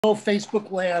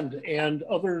Facebook land and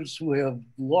others who have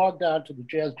logged on to the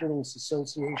Jazz Journalists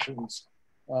Association's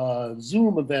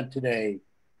Zoom event today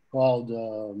called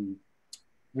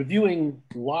Reviewing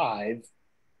Live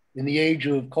in the Age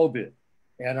of COVID.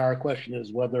 And our question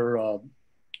is whether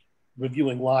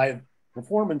reviewing live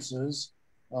performances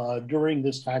during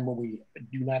this time when we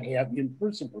do not have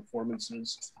in-person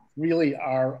performances really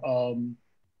are,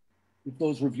 if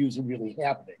those reviews are really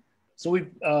happening. So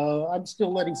I'm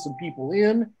still letting some people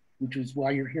in, which is why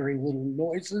you're hearing little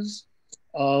noises.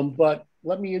 But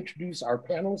let me introduce our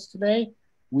panelists today.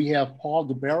 We have Paul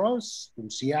Barros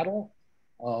from Seattle,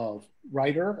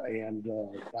 writer and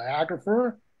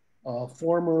biographer,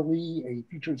 formerly a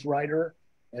features writer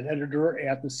and editor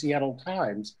at the Seattle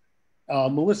Times.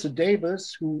 Melissa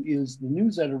Davis, who is the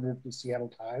news editor at the Seattle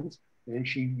Times, and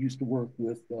she used to work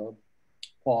with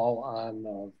Paul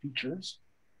on features.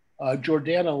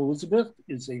 Jordannah Eliabeth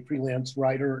is a freelance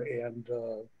writer and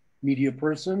media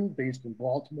person based in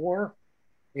Baltimore.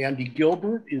 Andy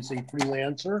Gilbert is a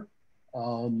freelancer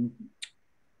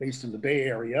based in the Bay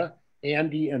Area.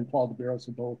 Andy and Paul Barros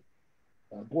are both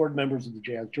board members of the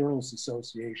Jazz Journalists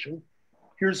Association.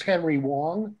 Here's Henry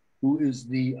Wong, who is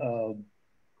the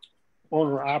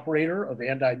owner-operator of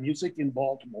Die Musik in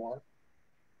Baltimore.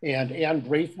 And Ann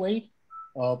Braithwaite,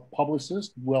 a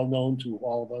publicist, well known to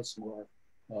all of us who are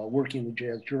working in the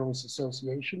Jazz Journalists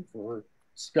Association for her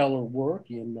stellar work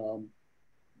in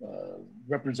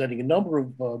representing a number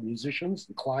of musicians,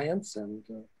 the clients, and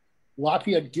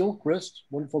Lafayette Gilchrist,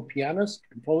 wonderful pianist,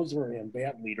 composer, and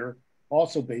band leader,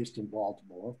 also based in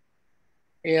Baltimore.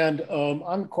 And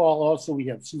on the call also we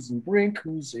have Susan Brink,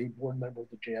 who's a board member of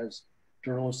the Jazz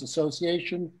Journalists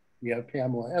Association. We have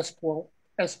Pamela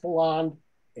Espelon,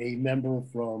 a member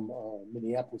from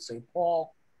Minneapolis, St.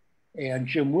 Paul, and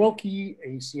Jim Wilkie,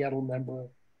 a Seattle member.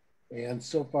 And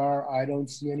so far, I don't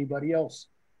see anybody else.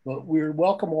 But we're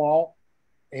welcome all,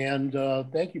 and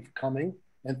thank you for coming,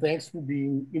 and thanks for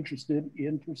being interested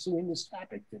in pursuing this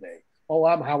topic today. Oh,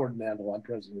 I'm Howard Mandel. I'm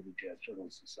president of the Jazz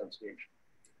Journalists Association.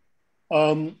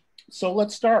 So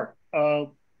let's start.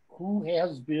 Who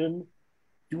has been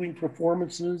doing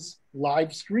performances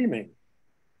live streaming?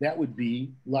 That would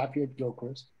be Lafayette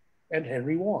Gilchrist and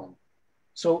Henry Wong.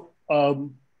 So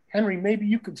Henry, maybe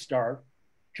you could start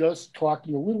just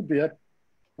talking a little bit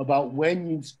about when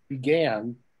you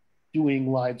began doing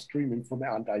live streaming from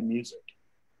Die Musik.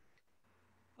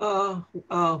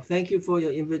 Thank you for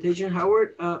your invitation,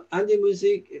 Howard. Die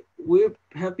Musik, we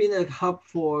have been a hub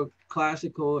for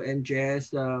classical and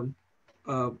jazz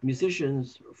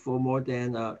musicians for more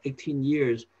than 18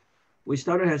 years. We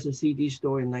started as a CD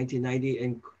store in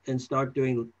 1990 and started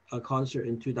doing a concert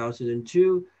in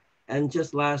 2002. And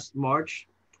just last March,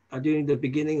 during the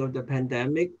beginning of the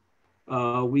pandemic,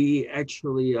 we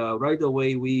actually, right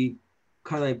away, we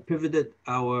kind of pivoted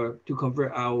to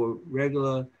convert our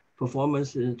regular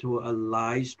performance into a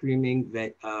live streaming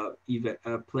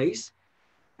place.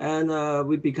 And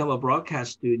we become a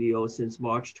broadcast studio since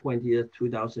March 20th,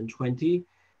 2020.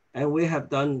 And we have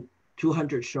done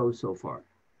 200 shows so far.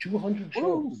 200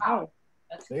 shows. Wow,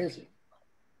 that's amazing.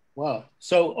 Wow.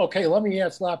 So, okay, let me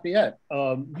ask Lafayette.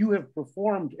 You have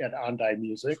performed at Die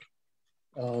Musik.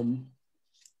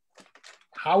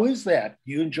 How is that?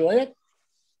 Do you enjoy it?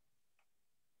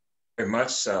 Very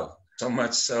much so. So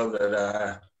much so that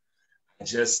I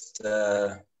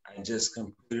just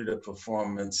completed a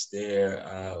performance there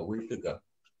a week ago.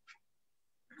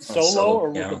 Solo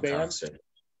or with a band? Concert.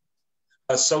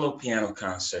 A solo piano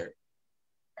concert.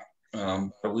 A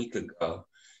week ago.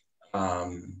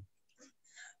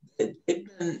 They've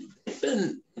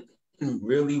been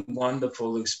really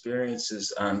wonderful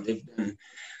experiences.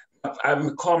 I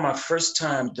recall my first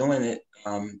time doing it.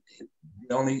 The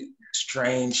only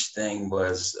strange thing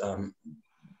was,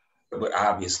 it would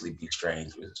obviously be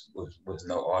strange, was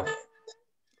no audience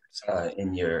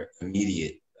in your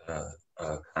immediate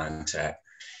contact.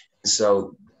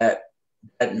 So that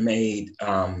made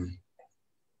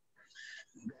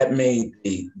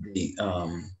the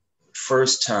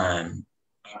first time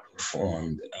I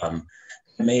performed,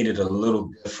 made it a little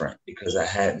different because I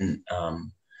hadn't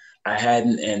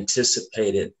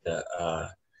anticipated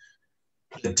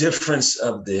the difference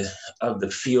of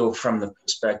the feel from the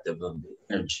perspective of the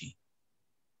energy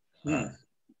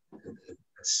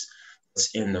that's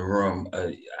in the room.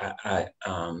 The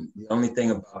only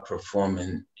thing about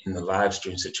performing in the live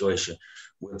stream situation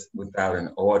without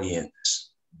an audience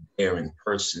there in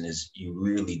person is you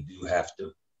really do have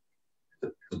to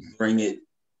bring it,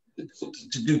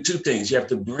 to do two things. You have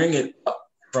to bring it up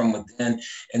from within,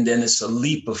 and then it's a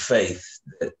leap of faith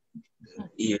that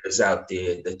is out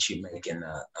there that you're making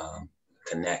a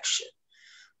connection.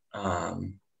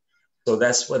 So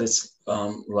that's what it's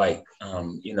like,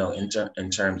 you know, in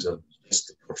terms of just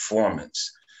the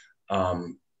performance.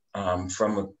 From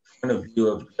a point of view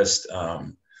of just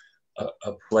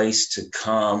a place to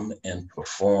come and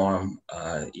perform,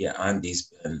 yeah, Andy's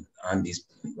been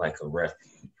like a refuge.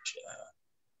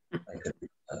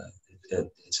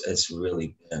 It's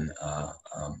really been a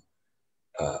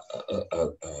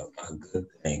good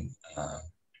thing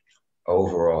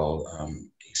overall,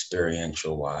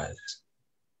 experiential wise.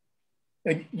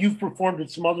 And you've performed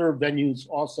at some other venues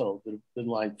also that have been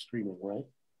live streaming, right?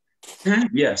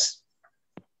 Yes.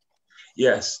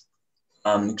 Yes.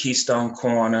 Keystone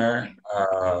Corner.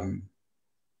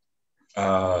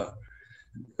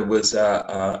 It was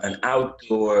an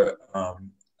outdoor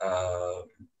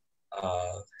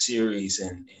series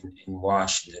in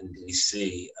Washington,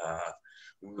 D.C.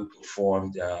 We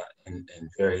performed in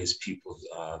various people's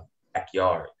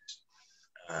backyards.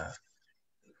 The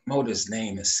promoter's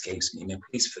name escapes me, man.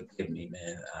 Please forgive me,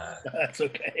 man. That's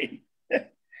okay.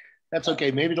 That's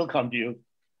okay. Maybe it'll come to you.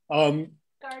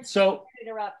 So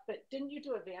interrupt, but didn't you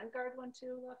do a Vanguard one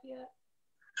too, Lafayette?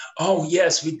 Oh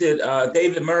yes, we did.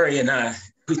 David Murray and I,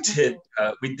 we did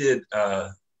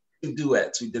two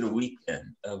duets. We did a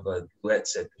weekend of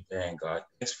duets at the Vanguard.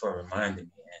 Thanks for reminding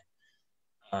me.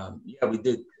 Yeah, we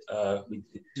did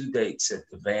 2 dates at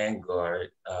the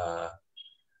Vanguard.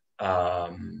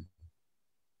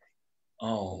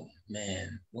 Oh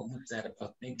man, what was that,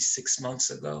 about maybe 6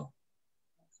 months ago?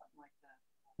 Something like that.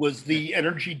 Was the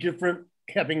energy different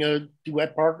having a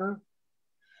duet partner?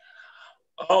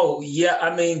 Oh yeah,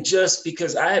 I mean, just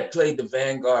because I had played the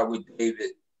Vanguard with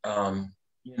David,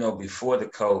 you know, before the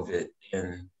COVID,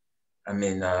 and I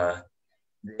mean, the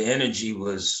energy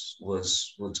was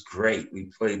great. We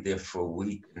played there for a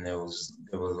week, and there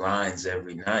were lines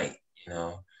every night, you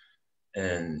know,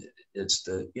 and it's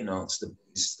the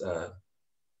biggest,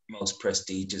 most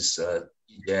prestigious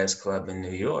jazz club in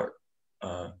New York.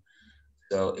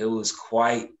 So it was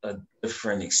quite a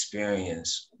different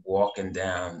experience walking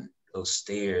down those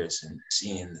stairs and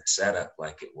seeing the setup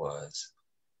like it was.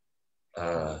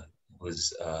 It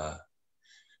was a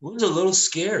little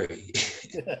scary.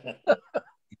 You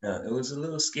know, it was a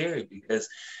little scary because,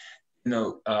 you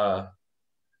know,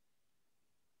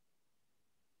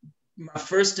 my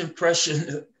first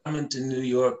impression coming to New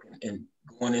York and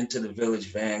going into the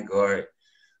Village Vanguard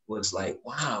was like,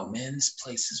 wow, man, this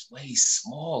place is way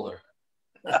smaller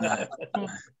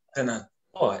than I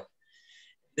thought.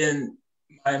 Then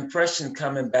my impression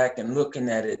coming back and looking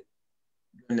at it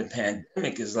during the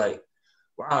pandemic is like,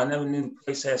 wow, I never knew the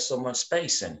place had so much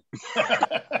space in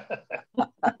it.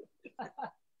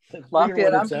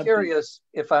 Lafayette, I'm curious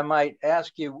if I might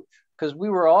ask you, because we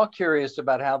were all curious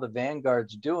about how the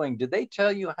Vanguard's doing. Did they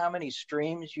tell you how many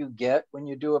streams you get when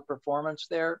you do a performance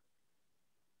there?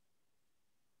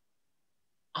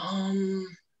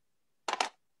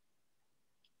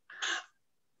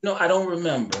 No, I don't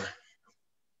remember.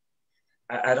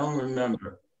 I don't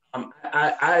remember.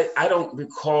 I don't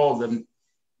recall them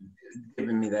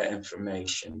giving me that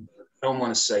information. I don't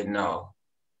want to say no.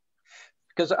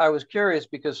 Because I was curious,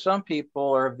 because some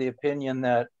people are of the opinion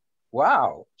that,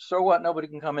 wow, so what? Nobody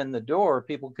can come in the door.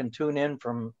 People can tune in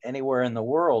from anywhere in the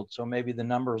world. So maybe the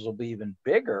numbers will be even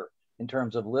bigger in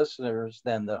terms of listeners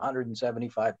than the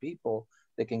 175 people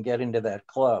that can get into that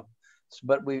club.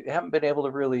 But we haven't been able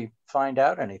to really find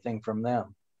out anything from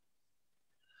them.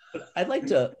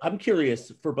 I'm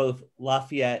curious for both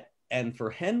Lafayette and for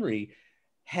Henry,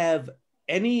 have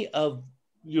any of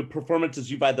your performances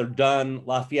you've either done,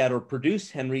 Lafayette, or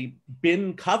produced, Henry,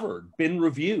 been covered, been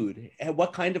reviewed? And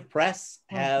what kind of press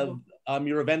have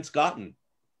your events gotten,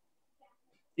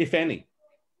 if any?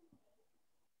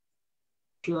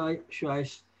 Should I?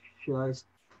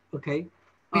 Okay.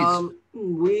 Please.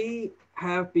 We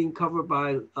have been covered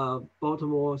by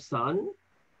Baltimore Sun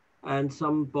and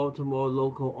some Baltimore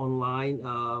local online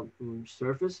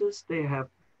services. They have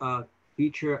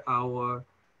featured our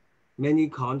many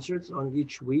concerts on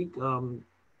each week.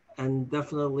 And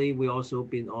definitely we also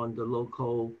been on the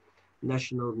local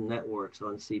national networks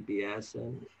on CBS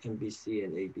and NBC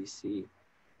and ABC,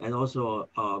 and also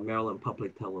Maryland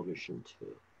Public Television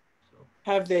too. So.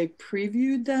 Have they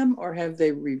previewed them or have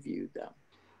they reviewed them?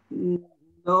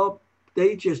 No,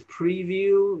 they just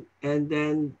preview, and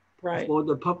then right. for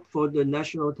the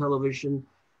national television,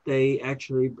 they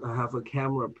actually have a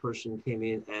camera person came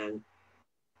in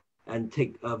and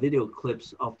take video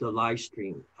clips of the live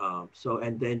stream.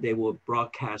 And then they will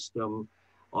broadcast them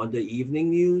on the evening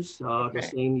news, the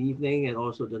same evening, and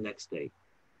also the next day.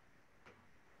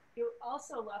 You're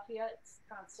also Lafayette's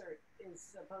concert is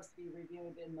supposed to be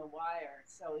reviewed in The Wire.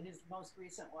 So his most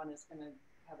recent one is going to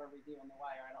have a review in The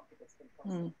Wire. I don't think it's been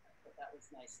posted yet, but that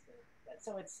was nice to get.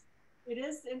 So it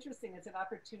is interesting. It's an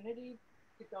opportunity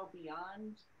to go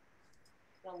beyond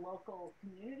the local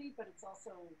community, but it's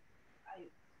also,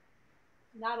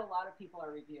 not a lot of people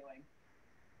are reviewing.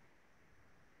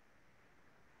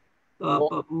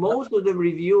 But most of the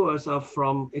reviewers are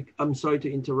from, I'm sorry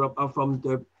to interrupt, are from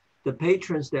the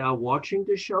patrons that are watching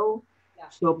the show. Yeah.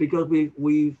 So because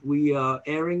we are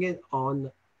airing it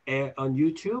on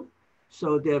YouTube,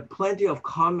 so there are plenty of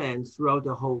comments throughout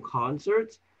the whole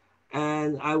concert.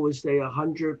 And I would say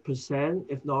 100%,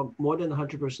 if not more than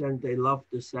 100%, they love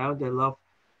the sound. They love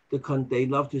they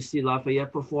love to see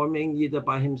Lafayette performing either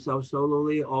by himself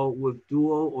solely or with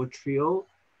duo or trio.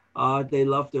 They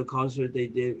love the concert he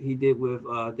did with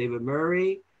David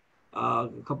Murray a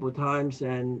couple of times.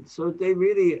 And so they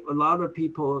really, a lot of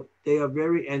people, they are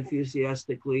very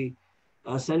enthusiastically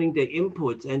sending their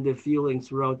inputs and their feelings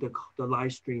throughout the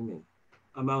live streaming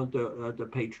among the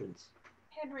patrons.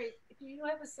 Henry, do you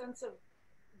have a sense of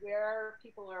where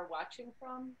people are watching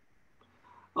from?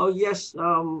 Oh, yes.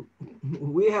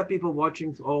 We have people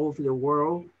watching all over the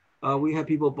world. We have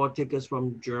people bought tickets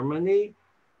from Germany.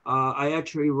 I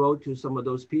actually wrote to some of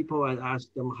those people and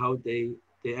asked them how they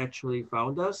actually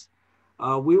found us.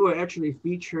 We were actually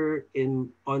featured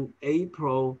on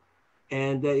April,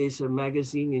 and there is a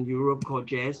magazine in Europe called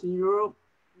Jazz in Europe.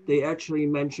 They actually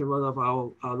mentioned one of our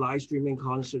live streaming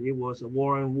concerts. It was a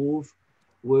Warren Wolf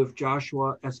with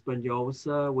Joshua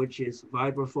Espinosa, which is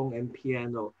vibraphone and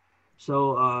piano.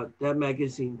 So that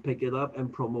magazine picked it up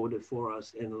and promoted for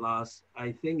us in last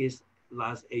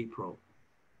April.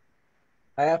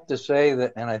 I have to say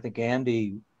that, and I think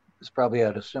Andy has probably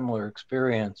had a similar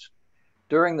experience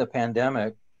during the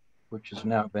pandemic, which has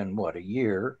now been, what, a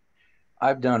year.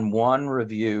 I've done one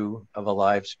review of a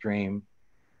live stream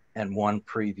and one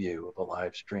preview of a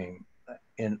live stream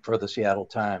for the Seattle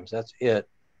Times. That's it.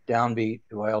 Downbeat,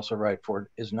 who I also write for,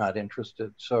 is not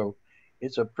interested. So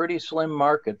it's a pretty slim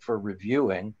market for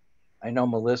reviewing. I know,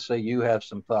 Melissa, you have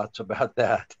some thoughts about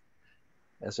that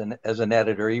as an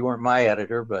editor. You weren't my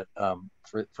editor, but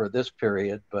for this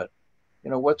period. But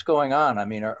what's going on? I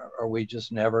mean, are we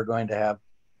just never going to have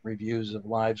reviews of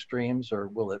live streams, or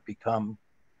will it become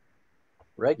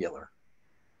regular?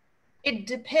 It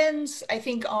depends, I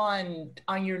think, on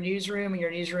your newsroom and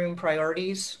your newsroom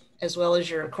priorities, as well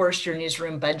as your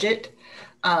newsroom budget.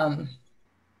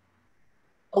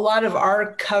 A lot of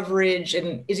our coverage,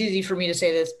 and it's easy for me to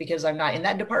say this because I'm not in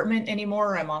that department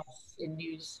anymore. I'm off in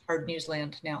hard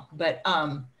newsland now, but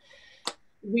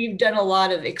we've done a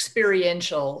lot of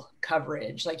experiential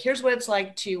coverage. Like, here's what it's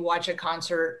like to watch a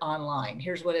concert online.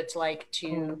 Here's what it's like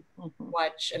to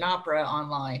watch an opera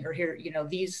online, or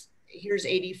here's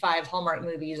 85 Hallmark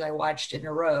movies I watched in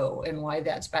a row and why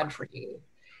that's bad for you.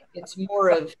 It's more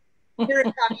of, here's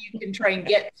how you can try and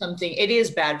get something. It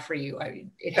is bad for you. I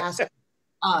mean, it has to.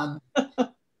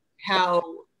 How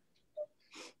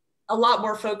a lot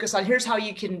more focus on here's how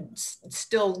you can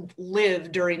still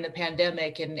live during the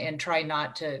pandemic and try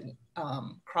not to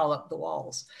crawl up the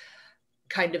walls,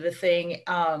 kind of a thing.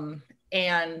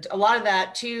 And a lot of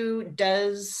that too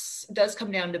does come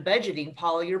down to budgeting.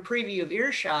 Paul, your preview of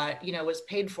Earshot, was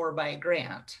paid for by a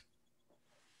grant.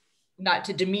 Not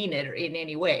to demean it in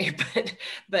any way,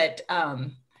 but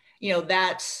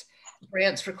that's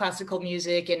grants for classical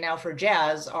music and now for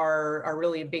jazz are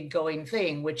really a big going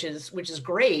thing, which is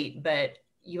great. But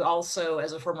you also,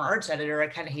 as a former arts editor, I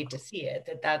kind of hate to see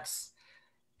it, that's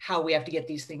how we have to get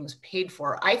these things paid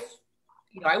for. I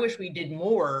wish we did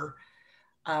more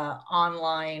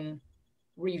online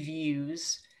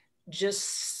reviews,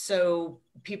 just so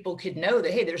people could know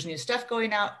that, hey, there's new stuff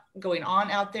going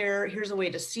on out there. Here's a way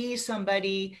to see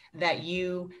somebody that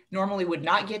you normally would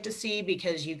not get to see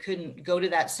because you couldn't go to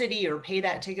that city or pay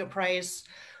that ticket price.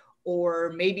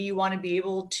 Or maybe you want to be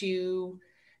able to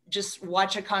just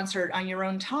watch a concert on your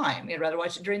own time. You'd rather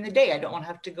watch it during the day. I don't want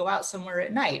to have to go out somewhere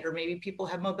at night. Or maybe people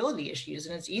have mobility issues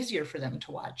and it's easier for them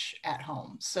to watch at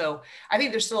home. So I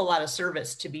think there's still a lot of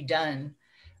service to be done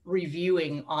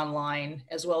reviewing online,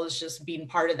 as well as just being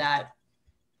part of that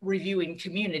reviewing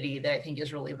community that I think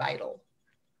is really vital.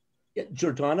 Yeah,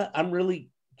 Jordannah, I'm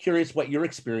really curious what your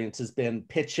experience has been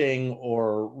pitching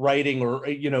or writing, or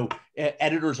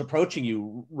editors approaching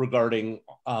you regarding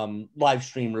live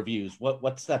stream reviews.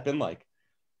 What's that been like?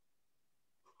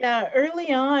 Yeah,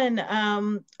 early on,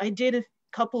 I did a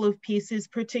couple of pieces,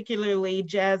 particularly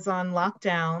Jazz on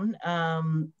Lockdown,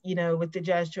 with the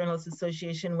Jazz Journalists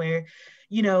Association, where,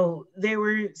 there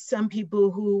were some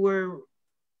people who were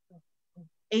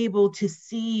able to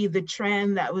see the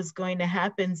trend that was going to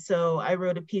happen. So I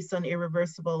wrote a piece on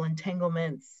irreversible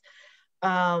entanglements.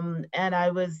 And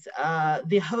I was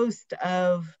the host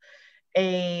of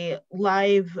a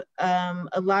live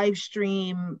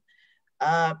stream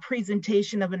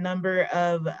presentation of a number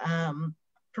of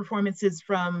performances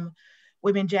from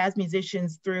women jazz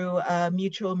musicians through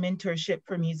Mutual Mentorship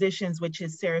for Musicians, which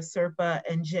is Sarah Serpa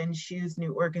and Jen Shu's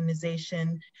new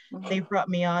organization. They brought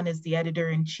me on as the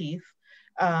editor-in-chief.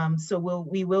 So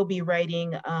we will be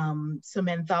writing some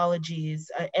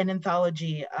anthologies, an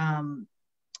anthology along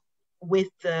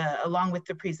with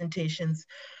the presentations.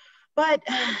 But,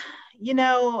 you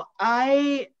know,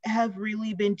 I have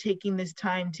really been taking this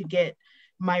time to get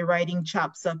my writing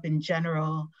chops up in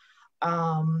general.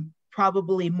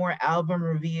 Probably more album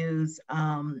reviews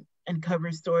and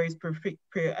cover stories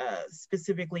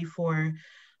specifically for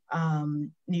New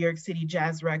York City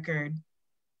Jazz Record.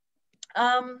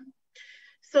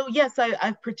 So yes,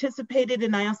 I've participated,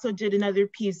 and I also did another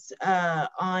piece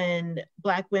on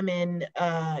Black women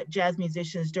jazz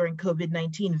musicians during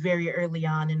COVID-19 very early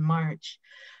on in March.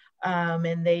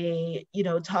 And they, you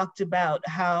know, talked about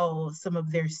how some of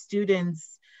their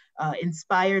students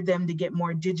inspired them to get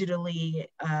more digitally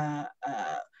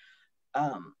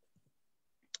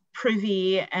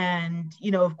privy. And,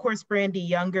 you know, of course, Brandy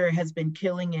Younger has been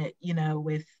killing it, you know,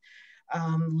 with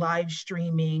live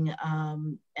streaming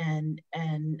and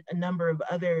a number of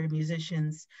other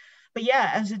musicians. But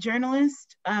yeah, as a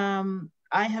journalist,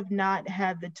 I have not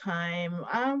had the time.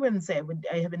 I wouldn't say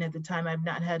I haven't had the time. I've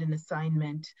not had an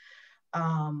assignment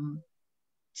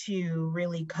to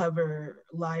really cover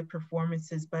live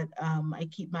performances, but I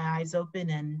keep my eyes open,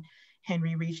 and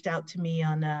Henry reached out to me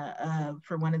on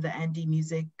for one of the Die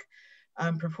Musik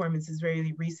performances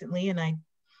very recently, and I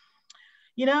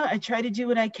try to do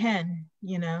what I can,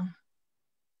 you know.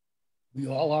 We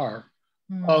all are.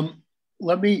 Mm.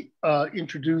 Let me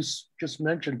just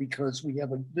mention, because we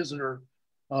have a visitor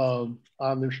on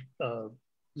the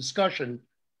discussion,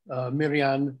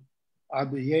 Miriam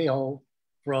Arbejo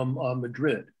from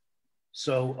Madrid.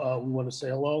 So we want to say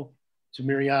hello to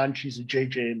Miriam. She's a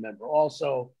JJ member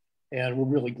also, and we're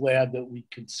really glad that we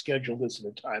could schedule this at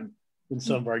a time when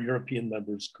some of our European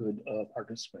members could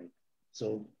participate.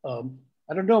 So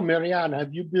I don't know, Miriam,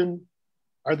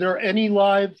 are there any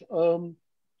live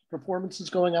performances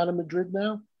going on in Madrid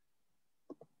now?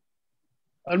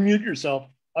 Unmute yourself.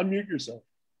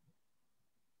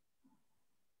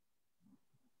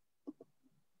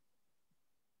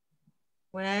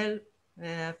 Well,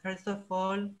 first of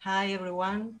all, hi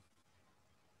everyone.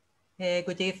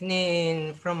 Good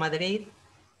evening from Madrid.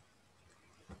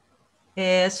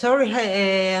 Sorry,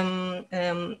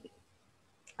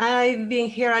 I've been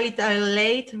here a little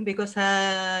late because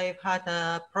I've had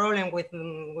a problem with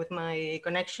my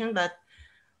connection, but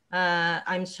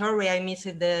I'm sorry I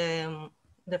missed the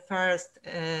first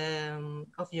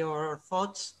of your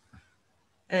thoughts.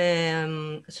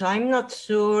 So I'm not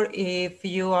sure if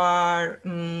you are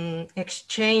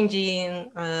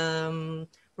exchanging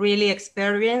really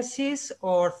experiences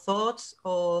or thoughts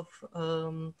of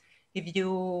if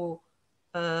you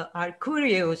are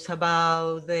curious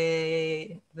about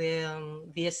the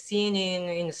scene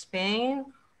in Spain,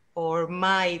 or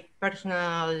my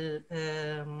personal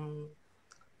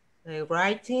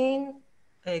writing.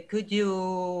 Could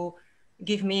you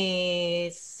give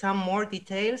me some more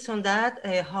details on that,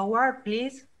 Howard,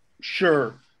 please?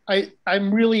 Sure.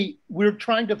 We're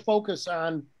trying to focus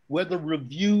on whether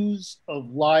reviews of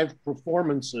live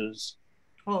performances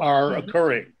are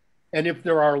occurring. And if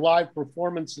there are live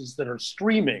performances that are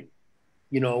streaming,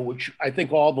 you know, which I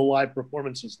think all the live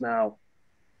performances now,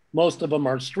 most of them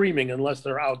are streaming unless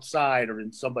they're outside or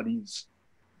in somebody's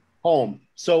home.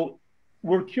 So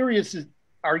we're curious,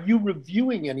 are you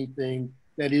reviewing anything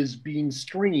that is being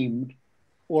streamed,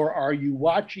 or are you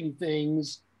watching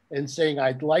things and saying,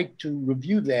 I'd like to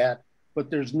review that, but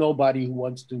there's nobody who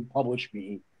wants to publish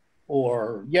me?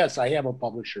 Or, yes, I have a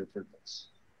publisher for this.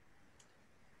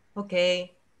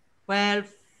 Okay. Well,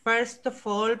 first of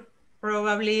all,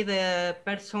 probably the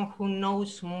person who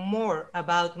knows more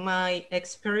about my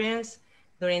experience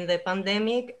during the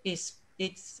pandemic is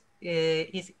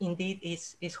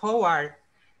Howard.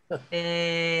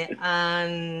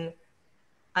 And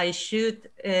I should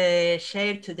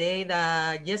share today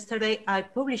that yesterday I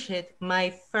published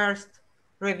my first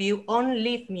review on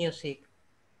live music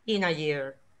in a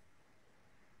year.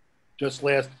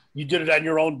 You did it on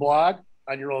your own blog,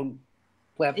 on your own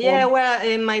platform? Yeah, well,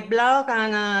 in my blog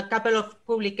and a couple of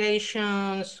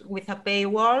publications with a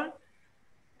paywall,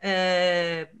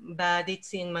 but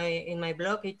it's in my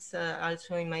blog. It's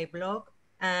also in my blog,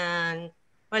 and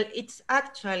Well, it's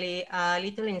actually a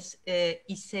little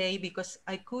essay because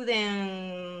I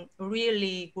couldn't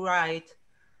really write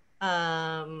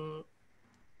a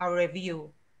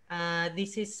review.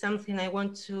 This is something I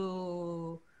want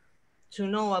to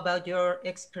know about your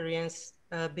experience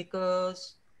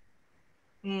because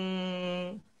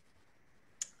it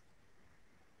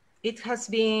has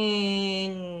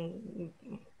been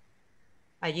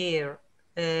a year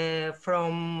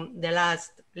from the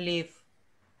last live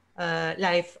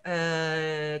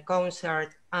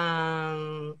concert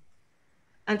and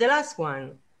the last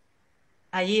one,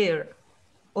 a year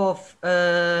of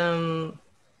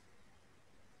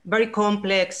very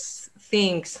complex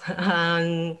things.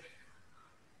 And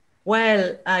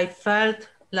well, I felt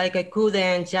like I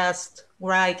couldn't just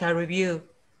write a review.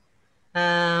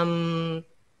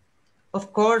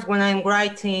 Of course, when I'm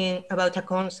writing about a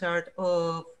concert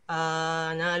of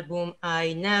an album,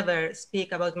 I never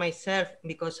speak about myself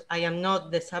because I am not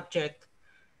the subject.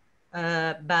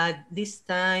 But this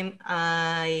time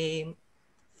I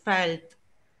felt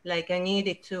like I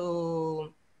needed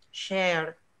to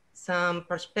share some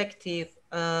perspective,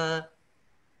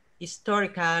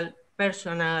 historical,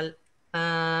 personal,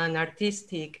 and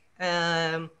artistic,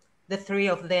 the three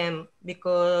of them,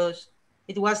 because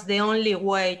it was the only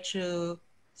way to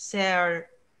share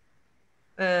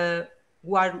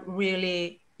what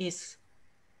really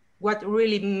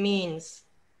means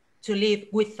to live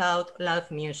without loud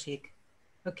music.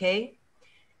 Okay,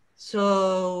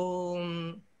 so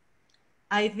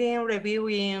I've been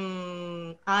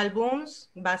reviewing albums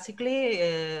basically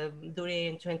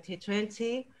during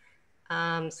 2020,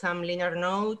 some liner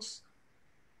notes.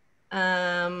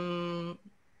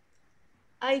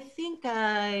 I think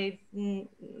I'm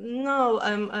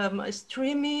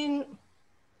streaming.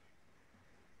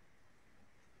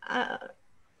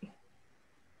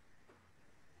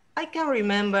 I can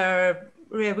remember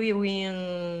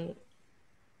reviewing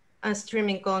a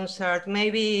streaming concert,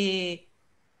 maybe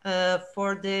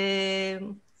for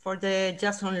the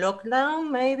Just on Lockdown,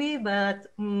 maybe, but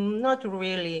not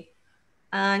really.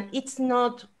 And it's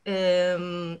not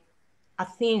a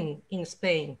thing in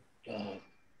Spain.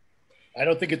 I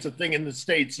don't think it's a thing in the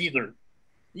States either.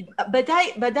 But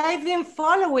I've been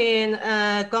following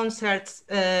concerts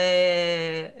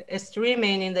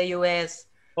streaming in the US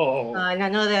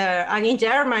and in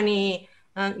Germany,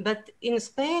 but in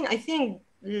Spain I think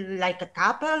like a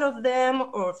couple of them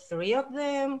or three of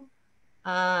them.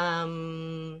 I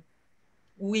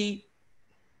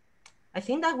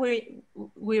think that we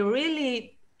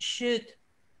really should.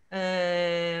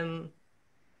 I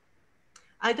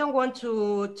don't want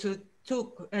to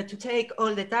take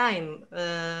all the time,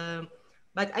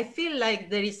 but I feel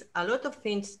like there is a lot of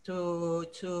things to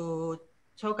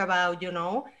talk about, you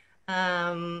know.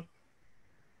 I'm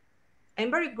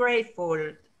very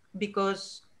grateful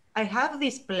because I have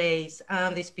this place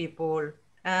and these people.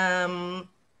 I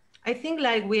think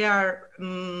like we are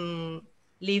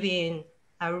living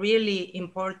a really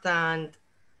important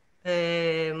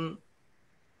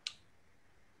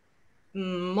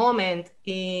moment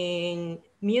in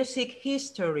music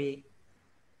history,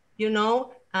 you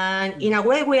know, and in a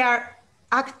way we are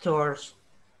actors.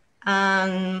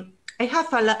 And I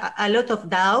have a lot of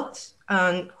doubts,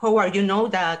 and Howard, you know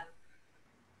that,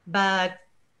 but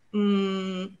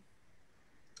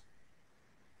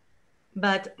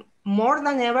more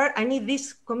than ever, I need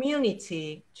this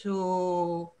community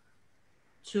to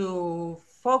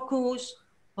focus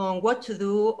on what to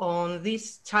do on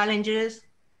these challenges.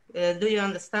 Do you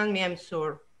understand me? I'm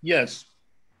sure. Yes.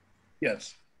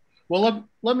 Yes. Well,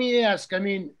 let me ask. I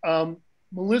mean,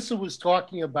 Melissa was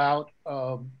talking about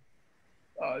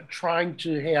trying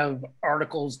to have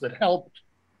articles that helped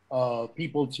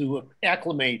people to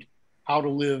acclimate how to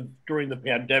live during the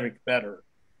pandemic better.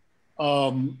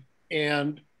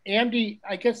 And Andy,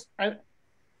 I guess,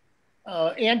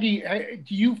 Andy,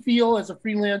 do you feel as a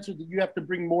freelancer that you have to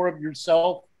bring more of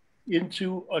yourself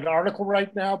into an article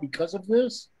right now because of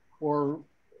this? Or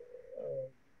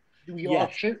do we all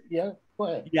share? Yeah, go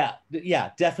ahead. Yeah,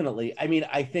 definitely. I mean,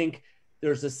 I think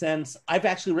there's a sense, I've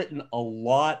actually written a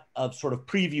lot of sort of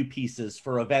preview pieces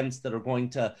for events that are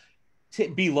going to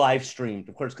be live streamed,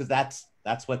 of course, because that's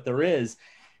what there is.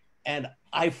 And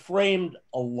I framed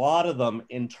a lot of them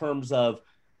in terms of,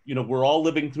 you know, we're all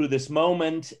living through this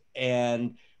moment,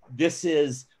 and this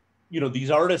is, you know, these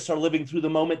artists are living through the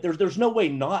moment. There's no way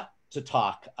not to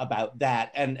talk about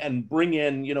that and bring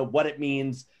in, you know, what it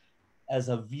means as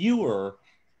a viewer.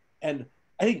 And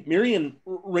I think Miriam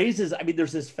raises, I mean,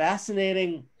 there's this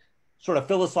fascinating sort of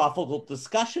philosophical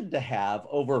discussion to have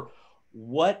over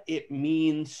what it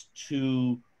means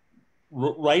to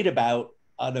write about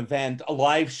an event, a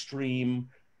live stream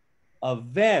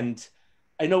event,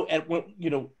 I know at, you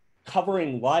know,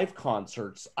 covering live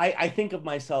concerts, I think of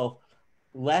myself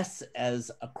less as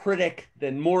a critic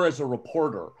than more as a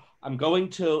reporter. I'm going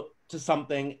to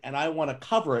something and I want to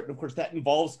cover it. And of course that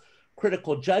involves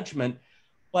critical judgment,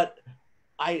 but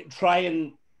I try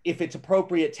and, if it's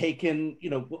appropriate, take in, you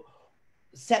know,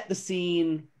 set the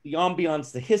scene, the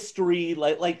ambiance, the history,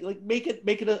 like make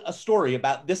it a story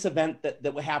about this event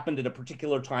that happened at a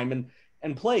particular time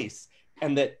and place,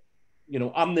 and that, you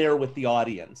know, I'm there with the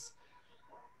audience.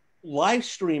 Live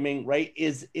streaming, right,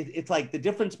 it's like the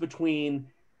difference between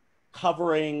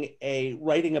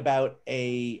writing about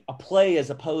a play as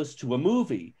opposed to a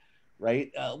movie,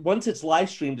 right? Once it's live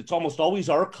streamed, it's almost always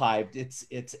archived.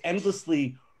 It's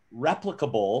endlessly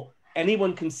replicable.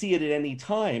 Anyone can see it at any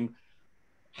time.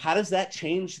 How does that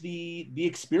change the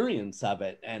experience of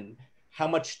it? And how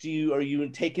much are you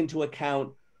take into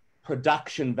account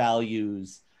production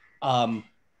values?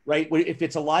 Right? If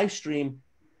it's a live stream,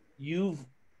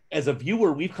 as a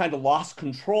viewer, we've kind of lost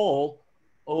control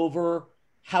over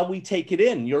how we take it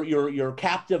in. You're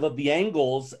captive of the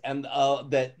angles and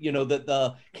that, you know, that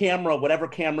the camera, whatever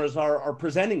cameras are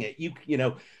presenting it. You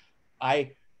know,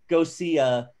 I go see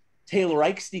a Taylor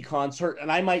Eichstein concert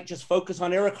and I might just focus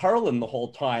on Eric Harlan the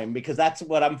whole time because that's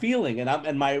what I'm feeling,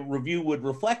 and my review would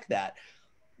reflect that.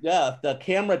 Yeah, if the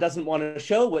camera doesn't want to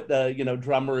show what the, you know,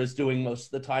 drummer is doing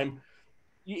most of the time,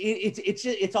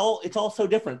 it's all so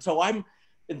different. So I'm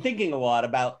been thinking a lot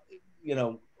about, you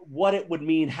know, what it would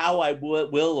mean, how I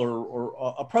will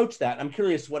or approach that. I'm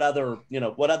curious what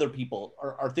other people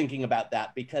are thinking about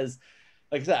that, because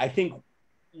like I said, I think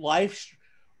life,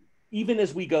 even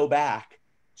as we go back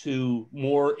to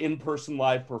more in-person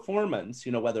live performance,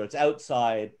 you know, whether it's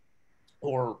outside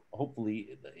or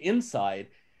hopefully inside,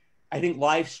 I think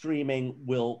live streaming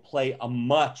will play a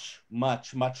much,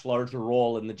 much, much larger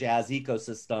role in the jazz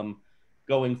ecosystem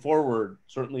going forward,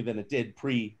 certainly than it did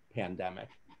pre-pandemic.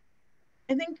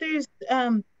 I think there's,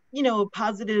 you know, a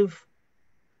positive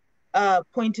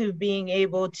point of being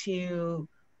able to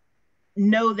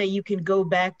know that you can go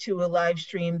back to a live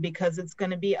stream because it's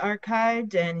going to be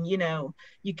archived, and, you know,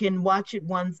 you can watch it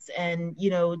once and, you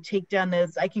know, take down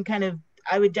notes.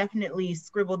 I would definitely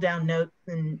scribble down notes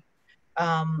and,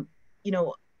 you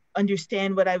know,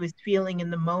 understand what I was feeling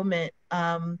in the moment.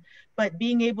 But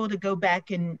being able to go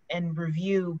back and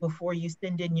review before you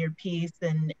send in your piece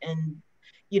and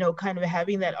you know, kind of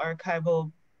having that archival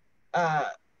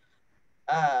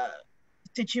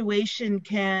situation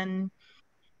can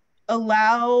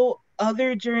allow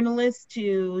other journalists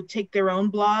to take their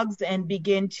own blogs and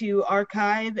begin to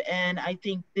archive. And I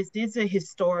think this is a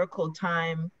historical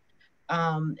time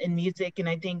in music. And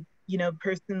I think, you know,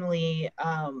 personally,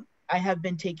 I have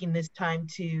been taking this time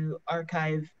to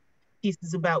archive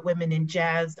pieces about women in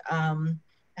jazz. I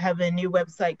have a new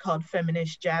website called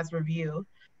Feminist Jazz Review,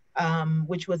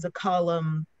 which was a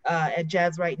column at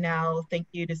Jazz Right Now. Thank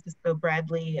you to Cisco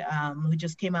Bradley, who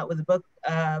just came out with a book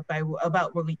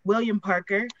about William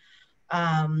Parker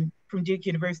from Duke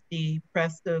University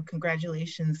Press. So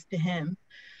congratulations to him.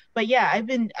 But yeah, I've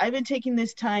been taking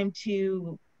this time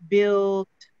to build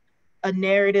a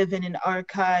narrative and an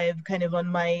archive kind of on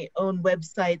my own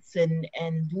websites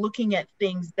and looking at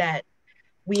things that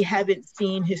we haven't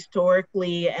seen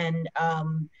historically, and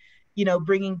you know,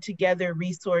 bringing together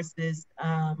resources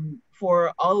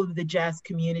for all of the jazz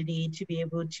community to be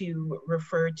able to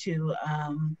refer to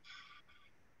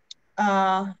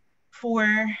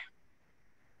for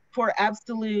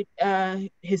absolute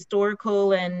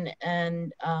historical and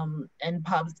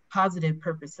positive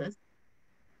purposes.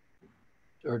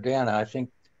 Jordannah, I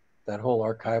think that whole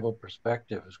archival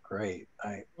perspective is great.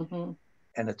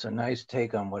 And it's a nice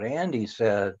take on what Andy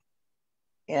said.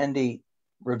 Andy,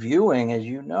 reviewing, as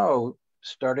you know,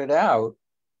 started out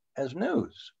as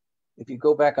news. If you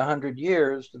go back 100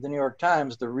 years to the New York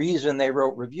Times, the reason they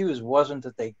wrote reviews wasn't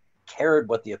that they cared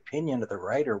what the opinion of the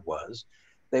writer was.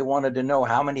 They wanted to know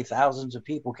how many thousands of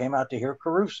people came out to hear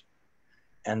Caruso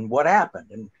and what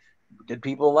happened and did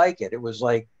people like it. It was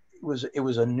like, it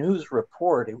was a news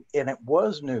report, and it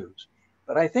was news.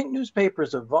 But I think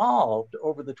newspapers evolved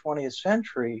over the 20th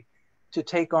century to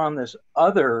take on this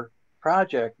other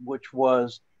project, which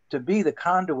was to be the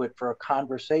conduit for a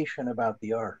conversation about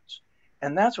the arts.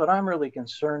 And that's what I'm really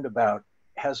concerned about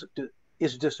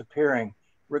is disappearing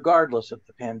regardless of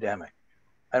the pandemic.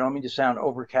 I don't mean to sound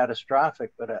over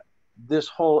catastrophic, but this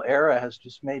whole era has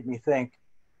just made me think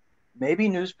maybe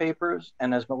newspapers,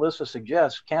 and as Melissa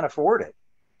suggests, can't afford,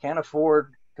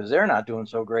 because they're not doing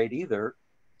so great either,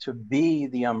 to be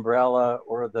the umbrella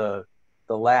or the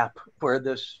lap where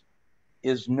this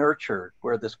is nurtured,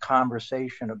 where this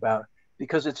conversation about,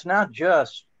 because it's not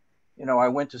just, you know, I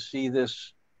went to see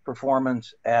this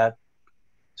performance at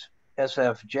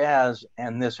SF Jazz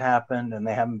and this happened and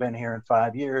they haven't been here in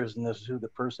 5 years and this is who the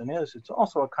person is. It's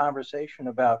also a conversation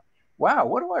about, wow,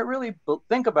 what do I really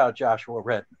think about Joshua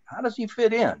Redman? How does he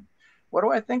fit in? What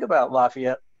do I think about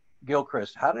Lafayette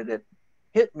Gilchrist? How did it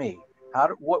hit me?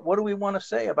 What do we want to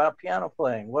say about piano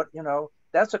playing? What, you know,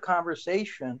 that's a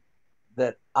conversation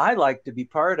that I like to be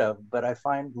part of, but I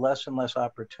find less and less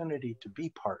opportunity to be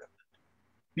part of it.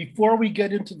 Before we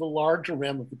get into the larger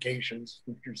ramifications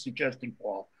that you're suggesting,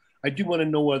 Paul, I do want to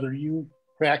know whether you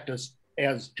practice,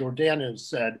 as Jordannah has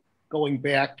said, going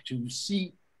back to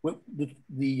see what the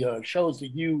shows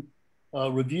that you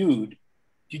reviewed.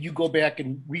 Did you go back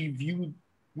and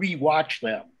re-watch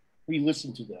them,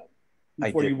 re-listen to them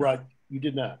before you write? You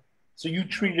did not. So you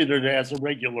treated it as a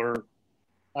regular,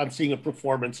 I'm seeing a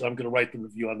performance, I'm going to write the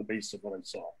review on the basis of what I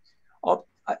saw.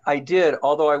 I did,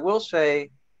 although I will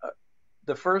say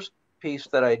the first piece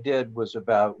that I did was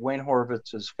about Wayne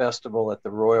Horvitz's festival at the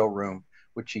Royal Room,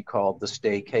 which he called the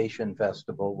Staycation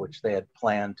Festival, which they had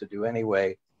planned to do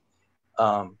anyway.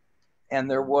 And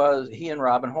there was, he and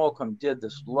Robin Holcomb did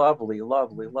this lovely,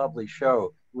 lovely, lovely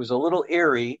show. It was a little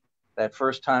eerie that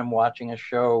first time watching a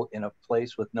show in a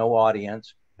place with no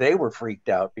audience. They were freaked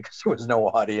out because there was no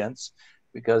audience,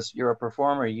 because you're a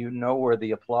performer, you know where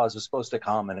the applause is supposed to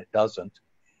come and it doesn't.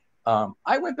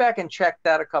 I went back and checked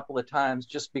that a couple of times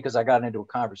just because I got into a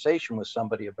conversation with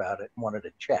somebody about it and wanted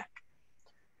to check.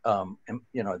 And,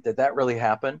 you know, did that really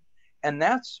happen? And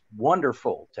that's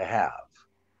wonderful to have.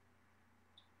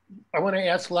 I want to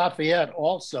ask Lafayette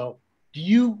also,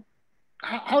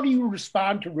 how do you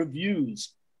respond to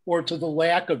reviews or to the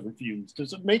lack of reviews?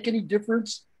 Does it make any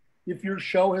difference if your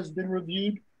show has been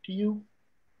reviewed to you?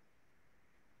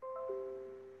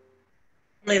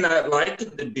 I mean, I'd like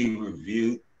it to be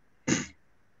reviewed.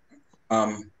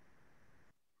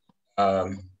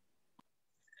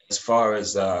 As far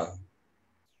as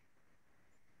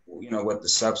you know, what the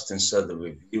substance of the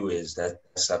review is,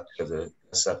 that's up to the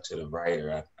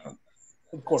writer.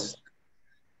 Of course,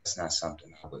 that's not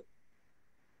something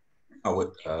I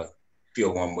would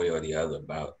feel one way or the other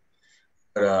about.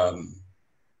 But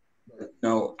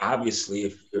no, obviously,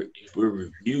 if we're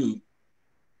reviewed,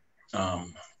 I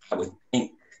would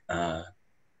think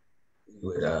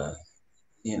would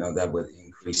you know, that would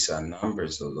increase our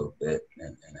numbers a little bit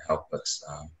and help us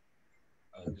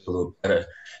do a little better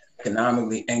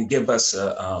economically and give us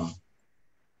a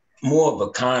more of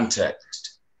a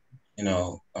context, you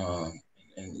know, and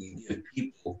give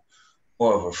people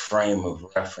more of a frame of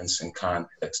reference and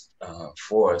context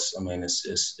for us. I mean,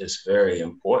 it's very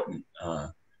important,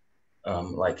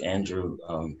 like Andrew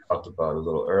talked about a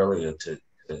little earlier, to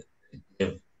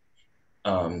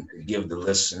give the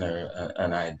listener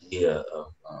an idea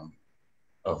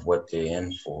of what they're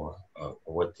in for, or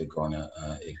what they're going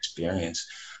to experience.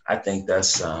 I think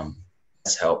that's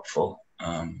helpful.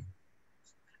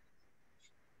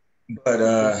 But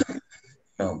you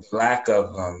know, lack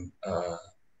of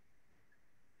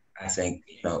I think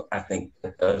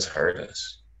that does hurt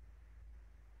us.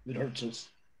 It hurts us.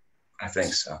 I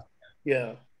think so.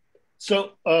 Yeah.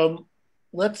 So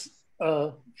let's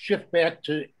shift back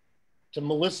to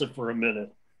Melissa for a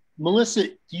minute. Melissa,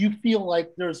 do you feel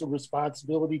like there's a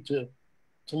responsibility to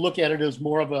look at it as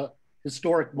more of a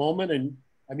historic moment? And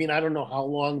I mean, I don't know how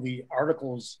long the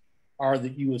articles are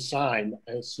that you assign.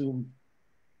 I assume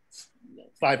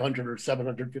 500 or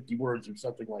 750 words or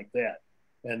something like that.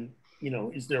 And, you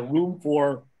know, is there room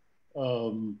for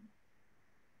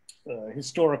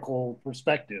historical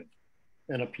perspective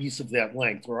in a piece of that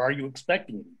length, or are you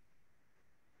expecting it?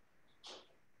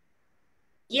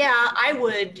 Yeah, I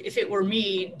would, if it were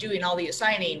me doing all the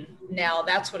assigning now,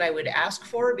 that's what I would ask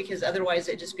for, because otherwise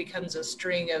it just becomes a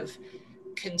string of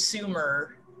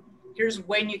consumer. Here's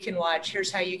when you can watch,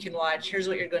 here's how you can watch, here's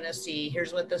what you're going to see,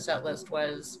 here's what the set list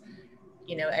was,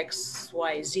 you know, X,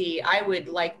 Y, Z. I would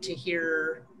like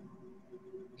to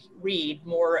read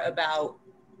more about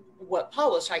what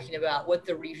Paul was talking about, what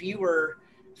the reviewer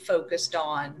focused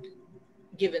on,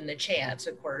 given the chance,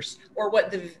 of course, or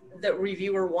what the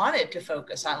reviewer wanted to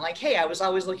focus on. Like, hey, I was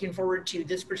always looking forward to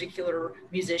this particular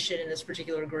musician in this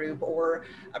particular group, or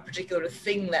a particular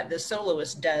thing that the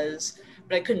soloist does,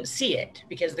 but I couldn't see it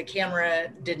because the camera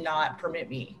did not permit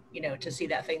me, you know, to see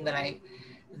that thing that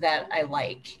I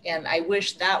like. And I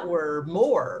wish that were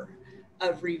more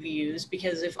of reviews,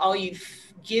 because if all you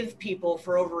give people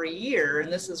for over a year,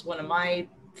 and this is one of my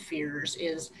fears,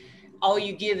 is all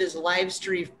you give is live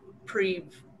stream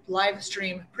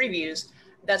previews,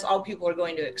 that's all people are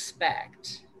going to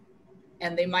expect.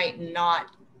 and they might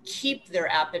not keep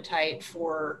their appetite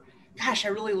for, gosh, I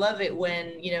really love it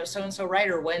when, you know, so-and-so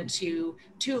writer went to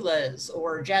Tula's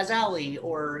or Jazz Alley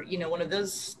or, you know, one of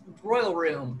those, Royal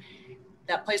Room,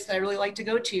 that place that I really like to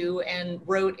go to, and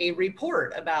wrote a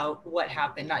report about what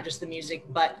happened, not just the music,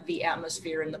 but the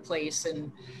atmosphere in the place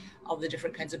and all the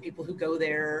different kinds of people who go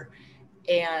there.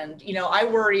 And, you know, I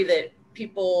worry that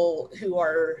people who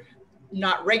are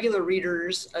not regular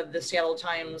readers of the Seattle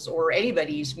Times or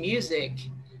anybody's music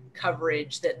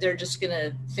coverage, that they're just going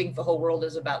to think the whole world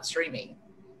is about streaming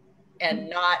and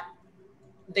not,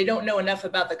 they don't know enough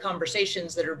about the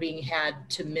conversations that are being had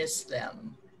to miss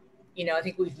them. You know, I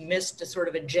think we've missed a sort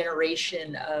of a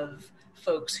generation of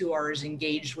folks who are as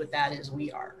engaged with that as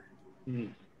we are.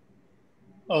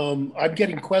 I'm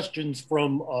getting questions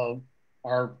from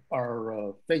our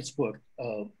Facebook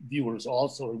viewers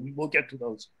also, and we will get to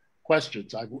those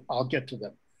questions. I'll get to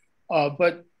them.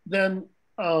 But then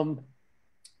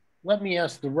let me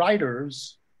ask the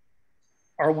writers,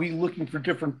 are we looking for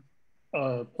different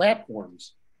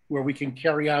platforms where we can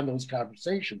carry on those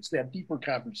conversations, that deeper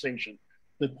conversation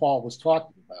that Paul was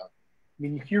talking about? I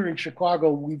mean, here in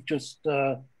Chicago, we've just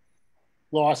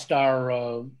lost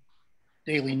our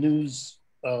daily news,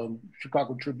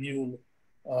 Chicago Tribune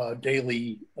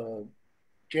daily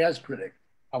jazz critic,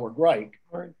 Howard Reich.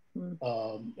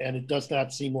 And it does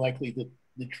not seem likely that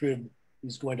the Trib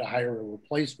is going to hire a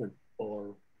replacement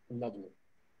or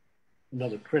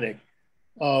another critic.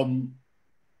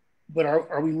 But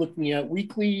are we looking at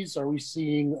weeklies? Are we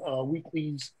seeing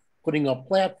weeklies putting up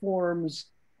platforms?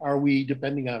 Are we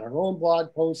depending on our own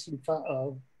blog posts and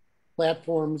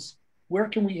platforms? Where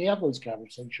can we have those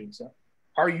conversations?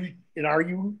 Are you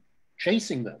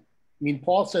chasing them? I mean,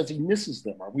 Paul says he misses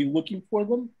them. Are we looking for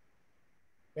them?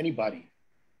 Anybody?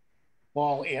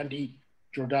 Paul, Andy,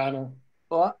 Jordannah?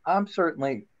 Well, I've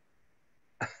certainly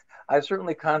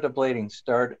contemplated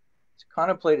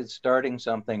starting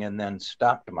something and then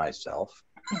stopped myself,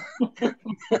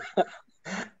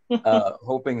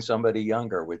 hoping somebody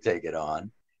younger would take it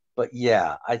on. But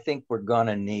yeah, I think we're going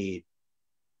to need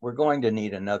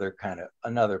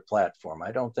another platform.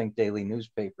 I don't think daily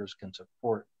newspapers can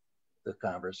support the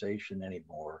conversation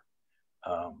anymore.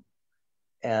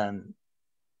 And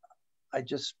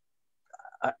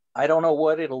I don't know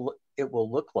what it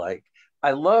will look like.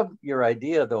 I love your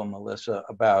idea though, Melissa,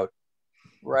 about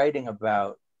writing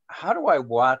about how do I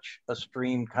watch a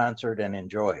stream concert and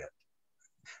enjoy it?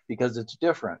 Because it's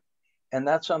different. And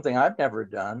that's something I've never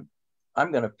done.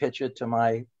 I'm going to pitch it to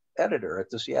my editor at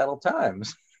the Seattle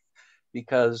Times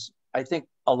because I think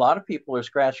a lot of people are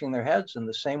scratching their heads in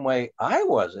the same way I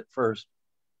was at first.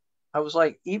 I was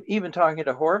like, even talking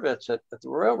to Horvitz at the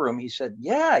Royal Room, he said,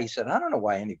 I don't know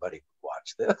why anybody would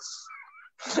watch this.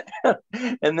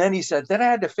 And then he said, then I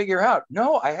had to figure out,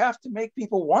 no, I have to make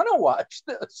people want to watch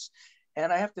this.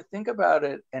 And I have to think about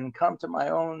it and come to my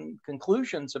own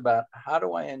conclusions about how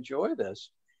do I enjoy this?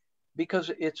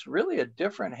 Because it's really a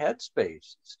different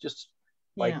headspace. It's just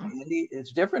like, Andy,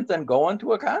 it's different than going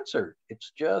to a concert.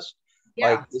 It's just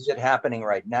like, is it happening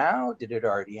right now? Did it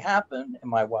already happen?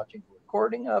 Am I watching a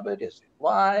recording of it? Is it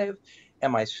live?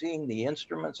 Am I seeing the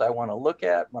instruments I want to look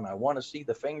at when I want to see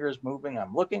the fingers moving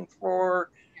I'm looking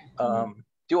for?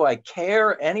 Do I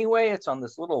care anyway? It's on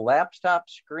this little laptop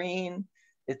screen.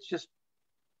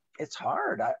 It's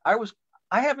hard. I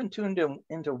haven't tuned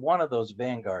into one of those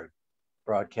Vanguard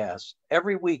broadcasts.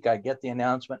 Every week I get the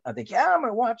announcement. I think, I'm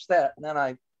going to watch that. And then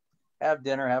I have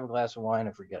dinner, have a glass of wine,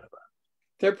 and forget about it.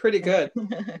 They're pretty good.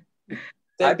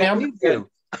 I believe you.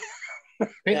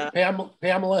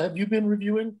 Pamela, have you been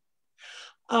reviewing?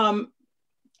 To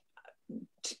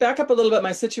back up a little bit,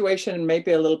 my situation may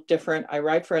be a little different. I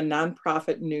write for a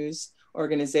nonprofit news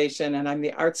organization and I'm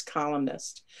the arts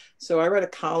columnist. So I write a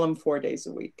column 4 days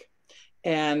a week.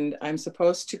 And I'm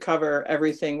supposed to cover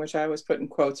everything, which I always put in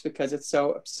quotes because it's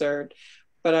so absurd.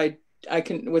 But I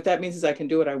can, what that means is I can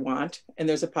do what I want. And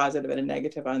there's a positive and a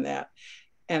negative on that.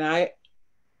 And I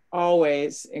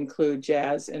always include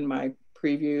jazz in my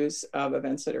previews of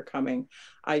events that are coming.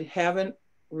 I haven't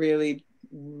really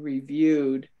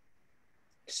reviewed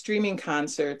streaming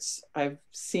concerts. I've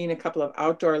seen a couple of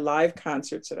outdoor live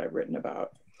concerts that I've written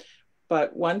about.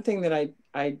 But one thing that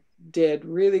I did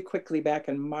really quickly back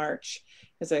in March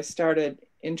is I started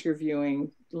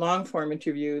interviewing long form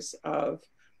interviews of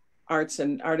artists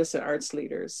and arts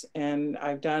leaders. And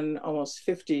I've done almost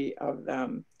 50 of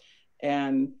them.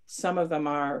 And some of them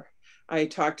I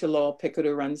talked to Lowell Pickett,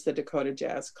 who runs the Dakota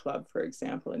Jazz Club, for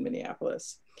example, in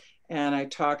Minneapolis. And I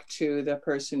talked to the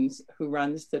person who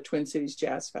runs the Twin Cities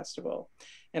Jazz Festival.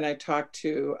 And I talked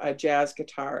to a jazz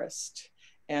guitarist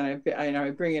And I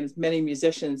bring in as many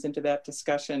musicians into that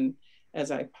discussion as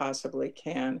I possibly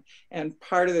can. And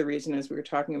part of the reason, as we were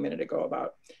talking a minute ago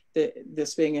about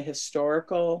this being a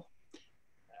historical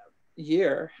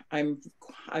year, I'm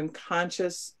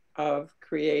conscious of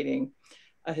creating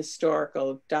a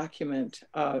historical document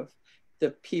of the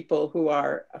people who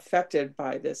are affected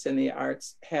by this in the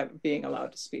arts being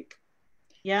allowed to speak.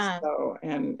 Yeah. So,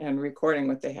 and recording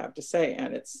what they have to say,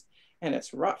 and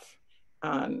it's rough.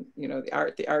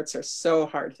 The arts are so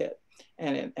hard hit,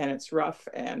 and it's rough.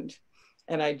 And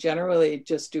I generally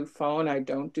just do phone. I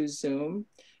don't do Zoom,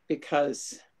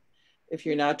 because if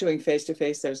you're not doing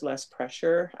face-to-face, there's less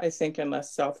pressure, I think, and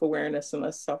less self-awareness and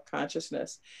less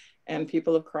self-consciousness. And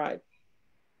people have cried.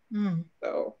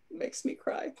 So it makes me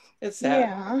cry. It's sad.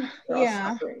 Yeah. They're all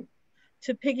suffering.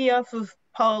 To piggy off of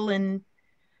Paul and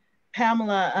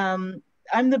Pamela,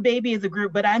 I'm the baby of the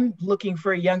group, but I'm looking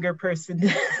for a younger person.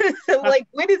 Like,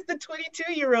 when is the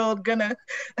 22-year-old gonna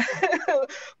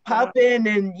pop in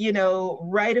and,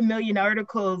 write a million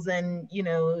articles and,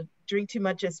 drink too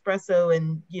much espresso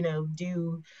and,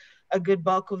 do a good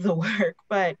bulk of the work?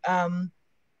 But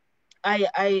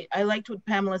I liked what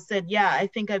Pamela said. Yeah, I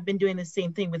think I've been doing the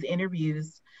same thing with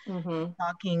interviews,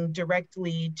 talking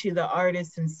directly to the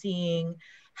artists and seeing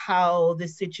how the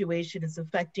situation is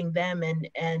affecting them.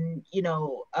 And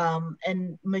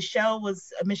Michelle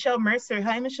Mercer,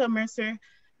 hi Michelle Mercer,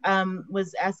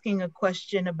 was asking a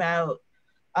question about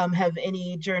have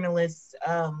any journalists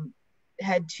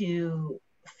had to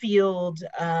field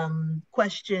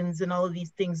questions and all of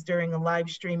these things during a live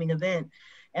streaming event.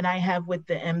 And I have with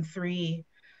the M3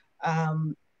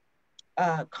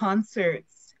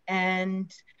 concerts. And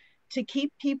to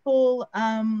keep people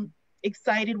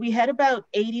excited, we had about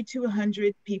 80 to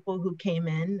 100 people who came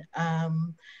in.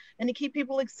 And to keep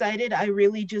people excited, I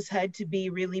really just had to be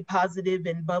really positive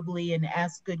and bubbly and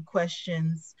ask good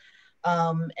questions,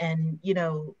 and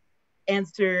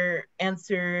answer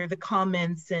the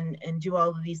comments and do all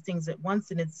of these things at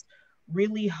once. And it's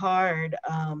really hard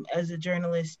as a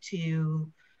journalist to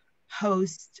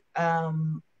host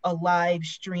a live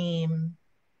stream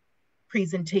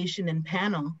presentation and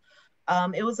panel.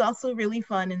 It was also really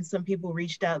fun, and some people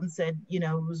reached out and said,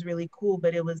 it was really cool,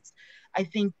 but I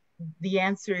think the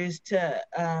answer is to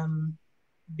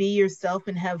be yourself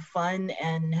and have fun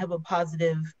and have a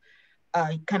positive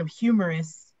kind of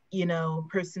humorous,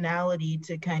 personality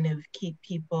to kind of keep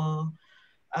people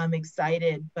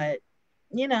excited. But,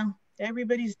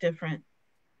 everybody's different.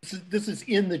 This is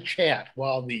in the chat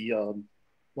while the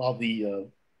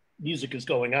music is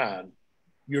going on.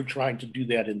 You're trying to do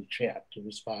that in the chat to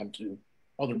respond to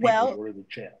other people who are in the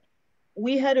chat.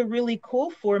 We had a really cool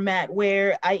format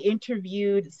where I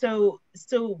interviewed, so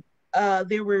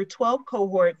there were 12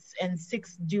 cohorts and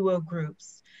 6 duo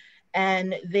groups,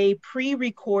 and they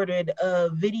pre-recorded a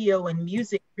video and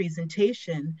music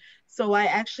presentation. So I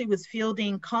actually was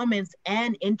fielding comments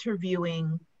and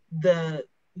interviewing the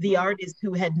artists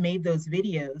who had made those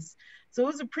videos. So it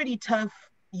was a pretty tough,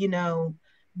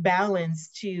 balance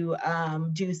to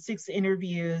do 6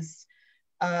 interviews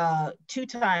 2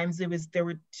 times. There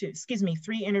were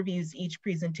 3 interviews each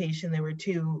presentation. There were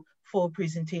 2 full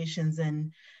presentations,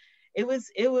 and it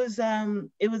was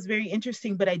very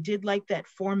interesting. But I did like that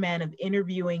format of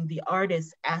interviewing the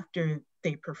artists after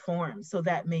they perform. So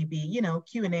that may be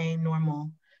Q&A,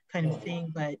 normal kind of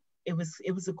thing, but it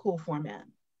was a cool format.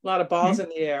 A lot of balls in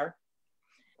the air.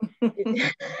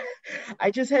 I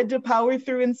just had to power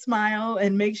through and smile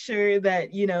and make sure that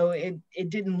it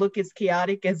didn't look as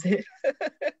chaotic as it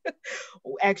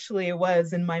actually it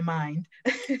was in my mind.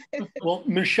 Well,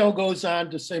 Michelle goes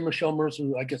on to say, Michelle Mercer,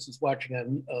 who I guess is watching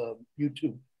on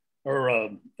YouTube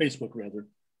or Facebook rather,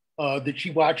 that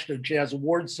she watched a jazz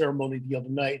awards ceremony the other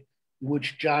night in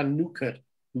which John Newcutt,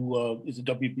 who is a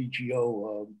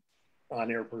WBGO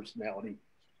on-air personality,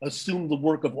 assumed the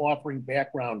work of offering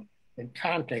background and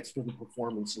context for the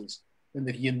performances, and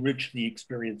that he enriched the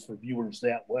experience for viewers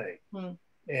that way.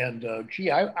 And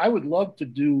I would love to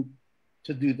do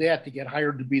that, to get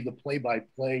hired to be the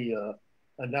play-by-play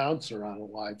announcer on a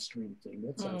live stream thing.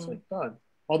 That sounds like fun.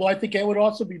 Although I think that would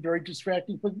also be very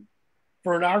distracting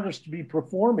for an artist to be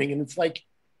performing, and it's like,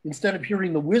 instead of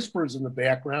hearing the whispers in the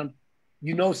background,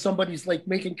 somebody's like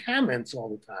making comments all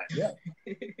the time. Yeah,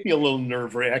 be a little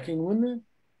nerve-wracking, wouldn't it?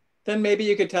 Then maybe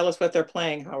you could tell us what they're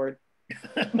playing, Howard.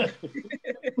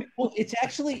 Well, it's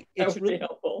really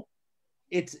helpful.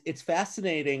 It's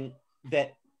fascinating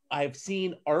that I've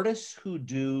seen artists who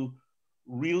do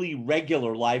really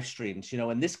regular live streams,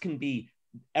 and this can be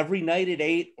every night at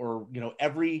 8 or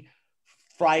every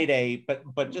Friday,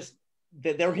 but just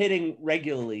that they're hitting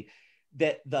regularly,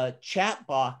 that the chat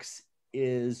box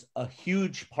is a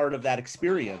huge part of that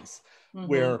experience, Mm-hmm.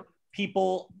 where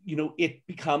people, it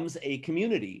becomes a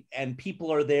community and people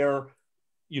are there,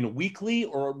 weekly,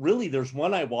 or really there's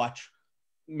one I watch,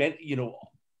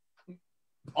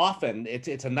 often.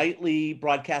 It's a nightly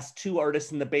broadcast, 2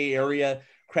 artists in the Bay Area,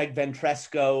 Craig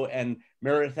Ventresco and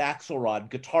Meredith Axelrod,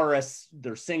 guitarists,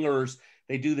 they're singers.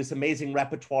 They do this amazing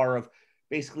repertoire of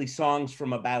basically songs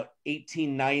from about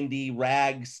 1890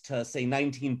 rags to say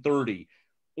 1930.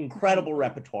 Incredible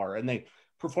repertoire. And they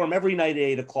perform every night at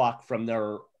 8 o'clock from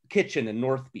their kitchen in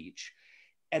North Beach.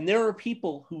 And there are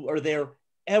people who are there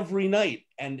every night.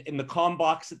 And in the comm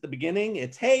box at the beginning,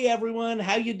 it's, hey, everyone,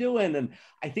 how you doing? And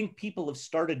I think people have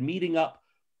started meeting up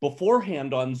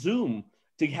beforehand on Zoom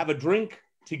to have a drink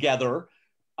together,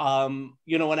 an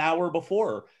hour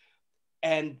before.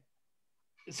 And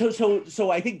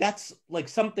so I think that's like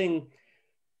something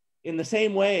in the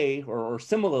same way or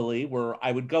similarly, where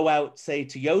I would go out, say,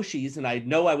 to Yoshi's, and I'd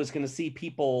know I was going to see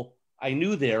people I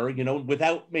knew there,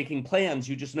 without making plans.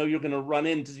 You just know you're going to run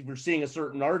into, if you're seeing a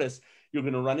certain artist, you're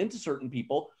going to run into certain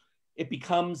people. It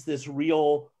becomes this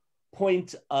real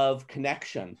point of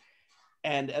connection.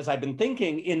 And as I've been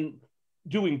thinking in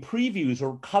doing previews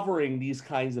or covering these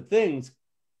kinds of things,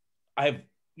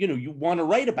 you want to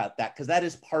write about that because that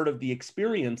is part of the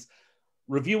experience.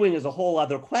 Reviewing is a whole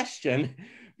other question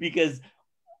because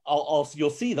you'll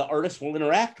see the artist will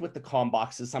interact with the comm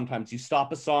boxes. Sometimes you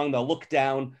stop a song, they'll look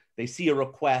down, they see a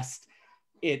request,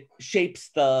 it shapes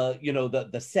the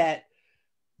set.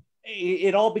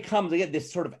 It all becomes, again,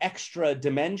 this sort of extra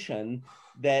dimension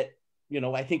that,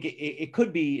 I think it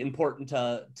could be important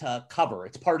to cover.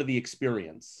 It's part of the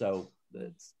experience. So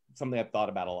it's something I've thought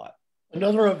about a lot.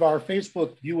 Another of our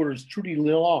Facebook viewers, Trudy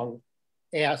Leong,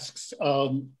 asks,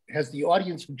 has the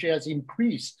audience for jazz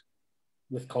increased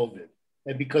with COVID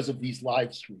and because of these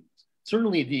live streams?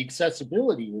 Certainly the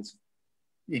accessibility is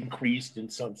increased in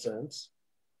some sense.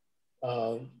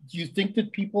 Do you think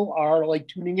that people are like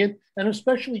tuning in, and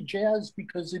especially jazz,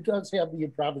 because it does have the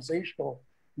improvisational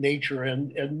nature,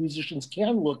 and musicians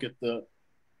can look at the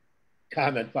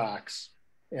comment box,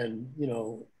 and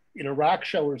in a rock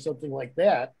show or something like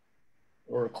that,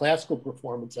 or a classical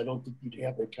performance, I don't think you'd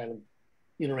have that kind of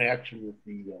interaction with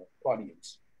the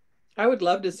audience. I would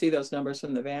love to see those numbers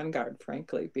from the Vanguard,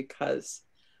 frankly, because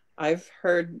I've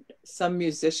heard some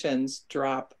musicians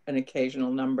drop an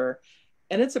occasional number,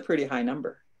 and it's a pretty high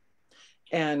number.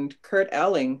 And Kurt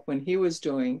Elling, when he was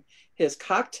doing his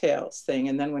cocktails thing,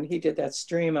 and then when he did that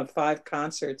stream of 5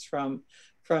 concerts from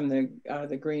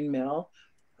the Green Mill,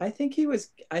 I think he was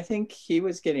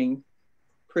getting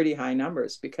pretty high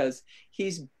numbers because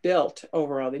he's built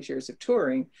over all these years of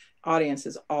touring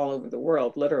audiences all over the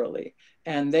world, literally,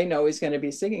 and they know he's going to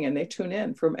be singing, and they tune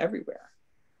in from everywhere.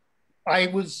 I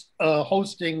was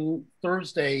hosting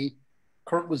Thursday.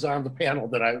 Kurt was on the Zoom panel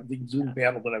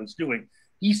that I was doing.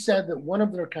 He said that one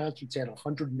of their concerts had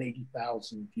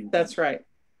 180,000 viewers. That's right.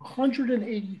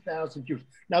 180,000 viewers.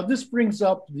 Now this brings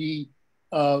up the,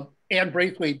 Ann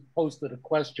Braithwaite posted a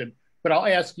question, but I'll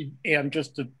ask you, Ann,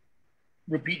 just to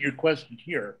repeat your question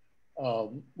here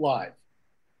live.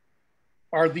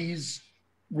 Are these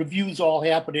reviews all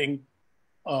happening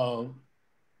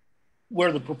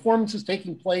where the performance is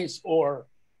taking place, or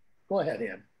go ahead,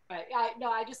 Ann. Right.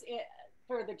 I just,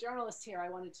 for the journalists here, I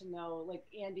wanted to know, like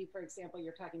Andy, for example,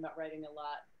 you're talking about writing a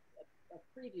lot of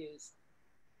previews.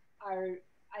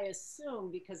 I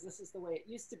assume, because this is the way it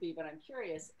used to be, but I'm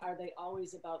curious, are they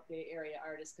always about Bay Area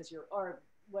artists? Because or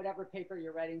whatever paper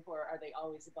you're writing for, are they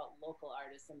always about local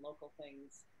artists and local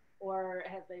things? Or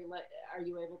are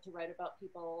you able to write about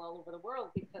people all over the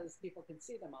world because people can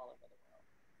see them all over the world?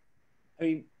 I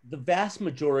mean, the vast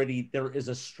majority, there is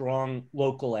a strong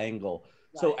local angle.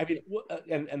 Right. So, I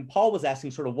mean, and Paul was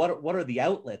asking sort of what are the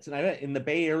outlets? And in the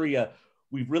Bay Area,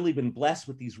 we've really been blessed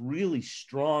with these really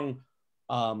strong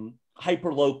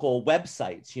hyper-local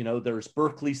websites. There's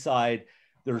Berkeley side,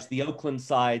 there's the Oakland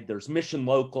side, there's Mission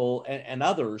Local, and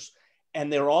others,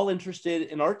 and they're all interested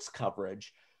in arts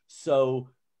coverage. So,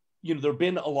 there have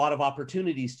been a lot of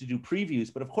opportunities to do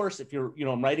previews, but of course, if you're,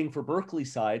 I'm writing for Berkeley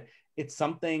side, it's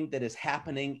something that is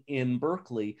happening in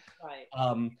Berkeley.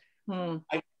 Right.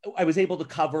 I was able to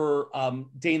cover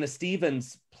Dana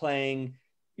Stevens playing,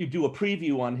 you do a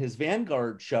preview on his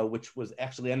Vanguard show, which was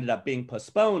actually ended up being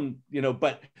postponed,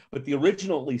 but the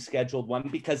originally scheduled one,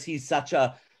 because he's such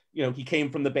a, he came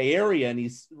from the Bay Area and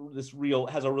he's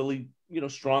has a really,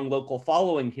 strong local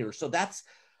following here. So that's,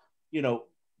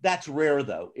 that's rare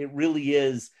though. It really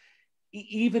is,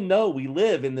 even though we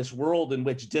live in this world in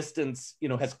which distance,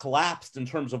 has collapsed in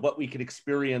terms of what we could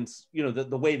experience,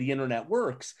 the way the internet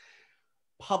works.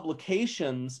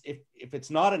 publications, if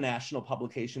it's not a national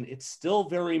publication, it's still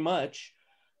very much,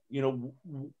 you know,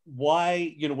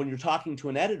 why, you know, when you're talking to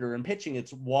an editor and pitching,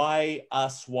 it's why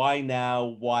us, why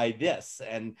now, why this?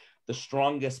 And the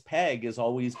strongest peg is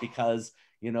always because,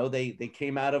 you know, they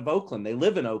came out of Oakland, they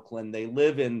live in Oakland, they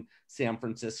live in San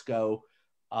Francisco.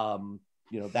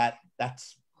 You know,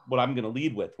 that's what I'm going to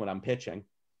lead with when I'm pitching.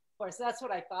 Of course, that's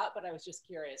what I thought, but I was just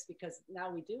curious because now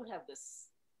we do have this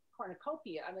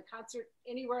cornucopia. I mean, a concert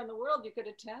anywhere in the world you could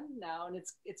attend now, and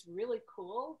it's really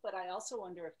cool. But I also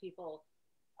wonder if people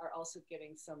are also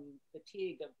getting some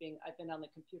fatigue of being. I've been on the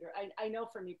computer. I know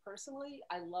for me personally,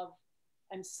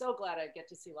 I'm so glad I get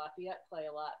to see Lafayette play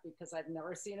a lot because I've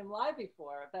never seen him live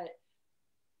before. But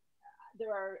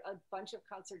there are a bunch of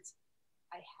concerts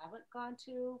I haven't gone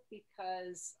to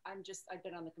because I've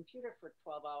been on the computer for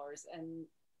 12 hours. And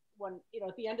when, you know,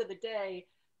 at the end of the day,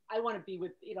 I want to be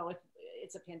with, you know, if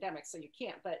it's a pandemic, so you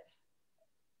can't, but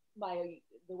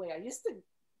the way I used to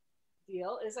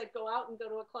deal is I'd go out and go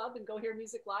to a club and go hear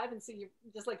music live and see you,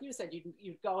 just like you said,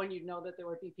 you'd go and you'd know that there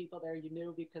would be people there you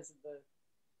knew because of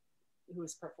who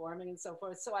was performing and so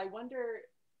forth. So I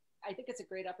think it's a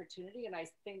great opportunity. And I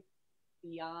think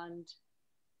beyond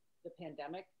the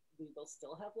pandemic, we will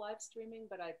still have live streaming,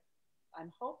 but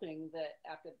I'm hoping that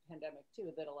after the pandemic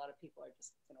too, that a lot of people are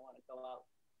just going to want to go out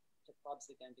to clubs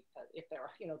again, because if there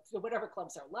are, you know, whatever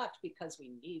clubs are left, because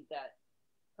we need that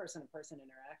person-to-person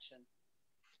interaction.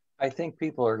 I think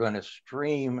people are going to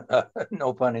stream,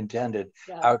 no pun intended,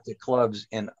 out to clubs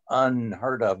in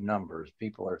unheard of numbers.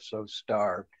 People are so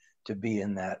starved to be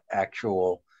in that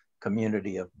actual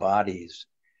community of bodies.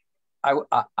 I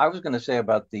was going to say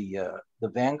about the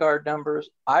Vanguard numbers,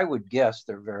 I would guess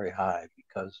they're very high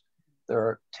because there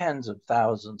are tens of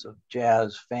thousands of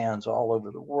jazz fans all over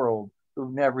the world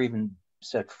who've never even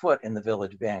set foot in the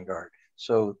Village Vanguard.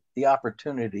 So the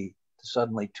opportunity to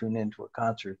suddenly tune into a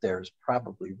concert there is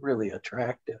probably really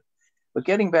attractive. But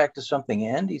getting back to something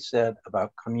Andy said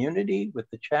about community with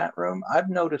the chat room, I've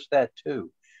noticed that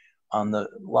too on the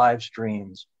live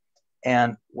streams.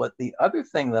 And what the other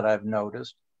thing that I've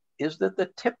noticed is that the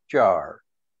tip jar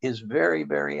is very,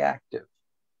 very active.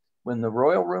 When the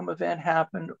Royal Room event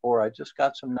happened, or I just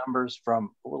got some numbers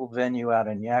from a little venue out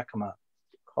in Yakima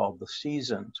called The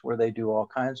Seasons, where they do all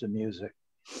kinds of music,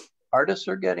 artists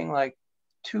are getting like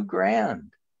 $2,000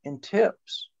 in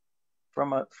tips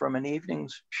from an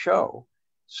evening's show.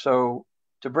 So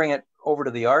to bring it over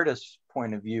to the artist's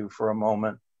point of view for a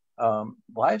moment,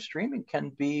 live streaming can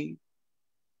be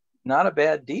not a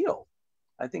bad deal.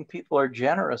 I think people are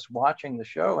generous watching the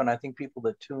show, and I think people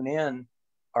that tune in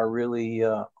are really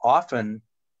often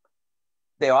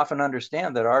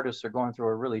understand that artists are going through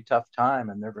a really tough time,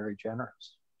 and they're very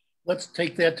generous. Let's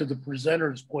take that to the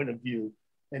presenter's point of view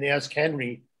and ask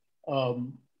Henry,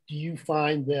 do you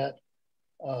find that,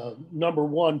 number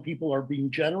one, people are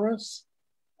being generous?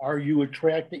 Are you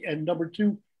attracting, and number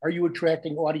two, are you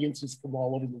attracting audiences from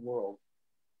all over the world?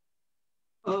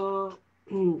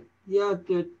 Yeah,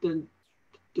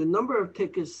 the number of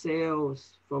ticket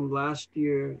sales from last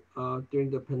year during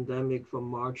the pandemic, from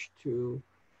March to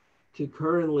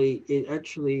currently, it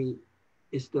actually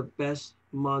is the best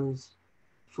months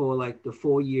for like the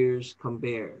 4 years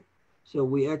compared. So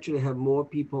we actually have more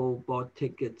people bought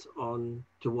tickets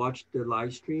to watch the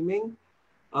live streaming.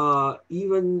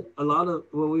 Even a lot of,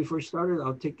 when we first started,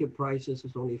 our ticket prices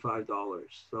was only $5.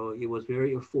 So it was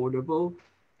very affordable,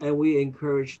 and we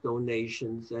encourage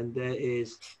donations, and there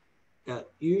is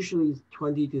usually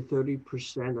 20 to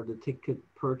 30% of the ticket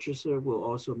purchaser will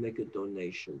also make a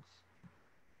donations.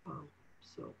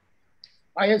 So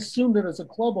I assume that as a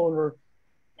club owner,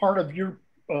 part of your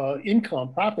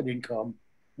profit income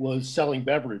was selling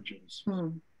beverages.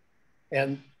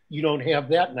 And you don't have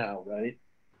that now, right?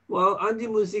 Well, Die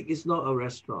Musik is not a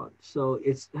restaurant. So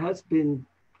it has been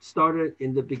started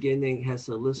in the beginning as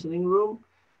a listening room.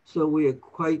 So we are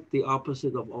quite the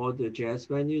opposite of all the jazz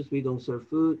venues. We don't serve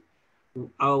food.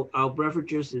 Our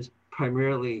beverages is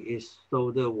primarily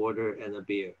soda, water, and a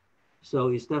beer. So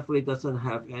it definitely doesn't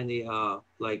have any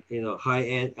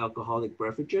high-end alcoholic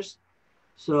beverages.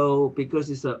 So because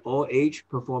it's an all-age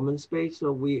performance space,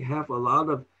 so we have a lot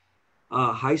of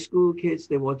high school kids,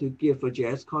 they want to give a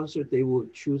jazz concert, they will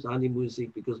choose Die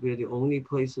Musik because we're the only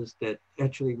places that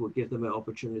actually will give them an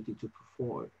opportunity to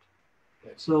perform.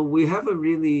 So we haven't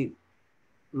really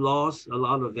lost a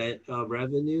lot of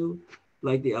revenue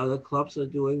like the other clubs are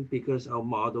doing because our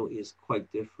model is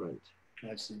quite different.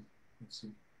 I see.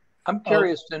 I'm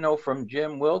curious to know from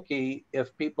Jim Wilkie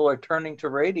if people are turning to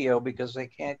radio because they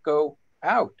can't go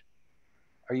out.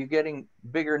 Are you getting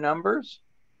bigger numbers?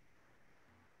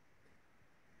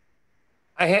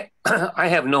 I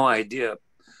have no idea.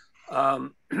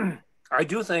 I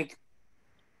do think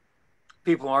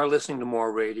people are listening to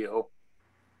more radio,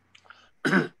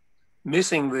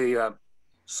 missing the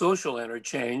social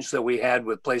interchange that we had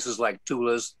with places like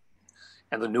Tula's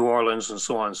and the New Orleans and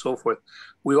so on and so forth.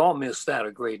 We all miss that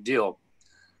a great deal.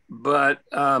 But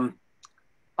I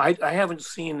haven't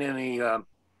seen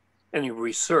any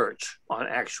research on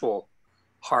actual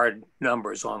hard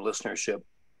numbers on listenership,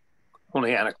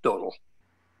 only anecdotal.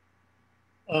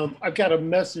 I've got a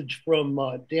message from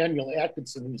Daniel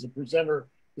Atkinson, who's a presenter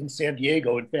in San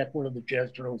Diego, in fact, one of the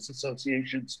Jazz Journalists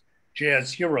Association's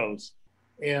jazz heroes.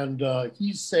 And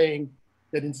he's saying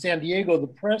that in San Diego, the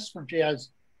press for jazz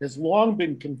has long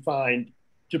been confined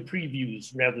to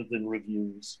previews rather than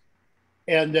reviews.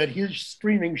 And that his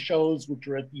streaming shows, which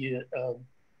are at the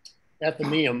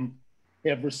Athenaeum,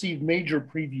 have received major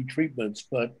preview treatments,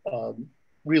 but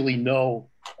really no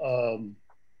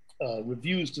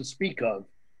reviews to speak of.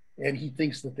 And he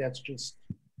thinks that that's just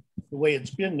the way it's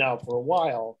been now for a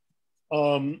while.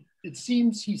 It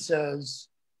seems, he says,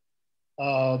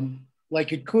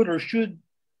 like it could or should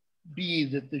be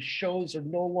that the shows are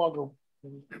no longer,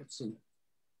 let's see,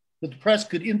 that the press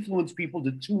could influence people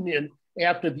to tune in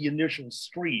after the initial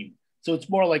stream. So it's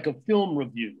more like a film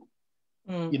review,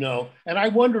 you know? And I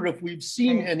wonder if we've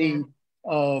seen any,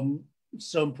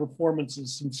 some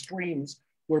performances, some streams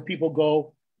where people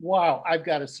go, wow, I've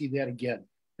got to see that again.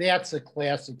 That's a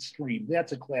classic stream.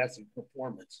 That's a classic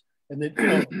performance. And then, you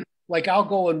know, like I'll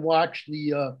go and watch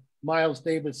the Miles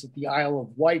Davis at the Isle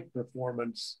of Wight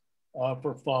performance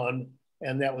for fun.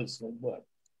 And that was, what,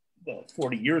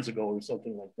 40 years ago or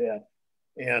something like that.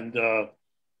 And,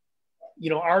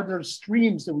 you know, are there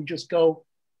streams that we just go,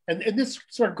 and this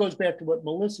sort of goes back to what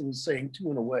Melissa was saying too,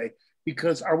 in a way,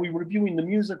 because are we reviewing the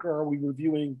music or are we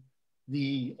reviewing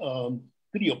the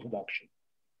video production,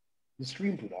 the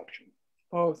stream production?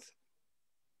 Both.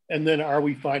 And then are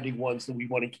we finding ones that we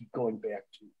want to keep going back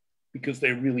to because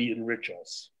they really enrich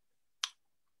us?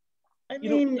 I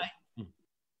mean,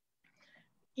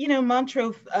 you know,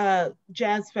 Montreux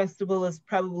Jazz Festival is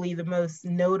probably the most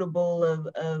notable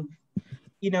of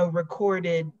you know,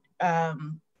 recorded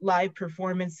live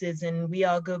performances. And we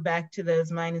all go back to those,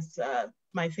 minus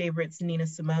my favorites, Nina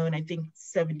Simone, I think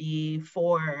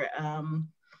 74,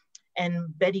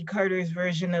 and Betty Carter's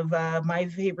version of My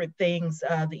Favorite Things,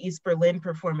 the East Berlin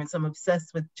performance. I'm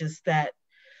obsessed with just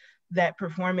that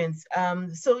performance.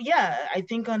 So yeah, I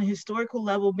think on a historical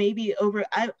level, maybe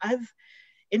I've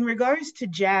in regards to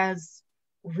jazz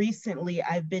recently,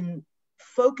 I've been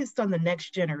focused on the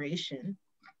next generation.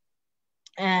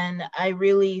 And I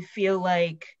really feel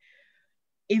like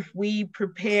if we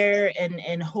prepare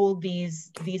and hold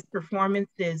these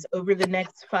performances over the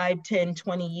next 5, 10,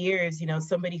 20 years, you know,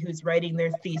 somebody who's writing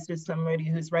their thesis, somebody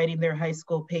who's writing their high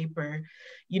school paper,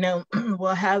 you know,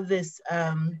 we'll have this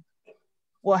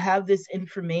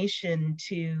information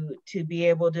to be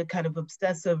able to kind of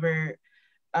obsess over,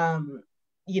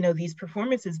 you know, these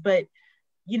performances. But,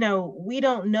 you know, we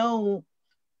don't know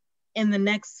in the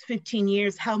next 15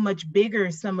 years how much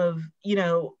bigger some of, you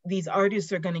know, these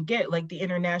artists are going to get, like the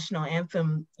international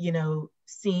anthem, you know,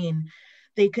 scene.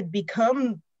 They could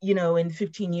become, you know, in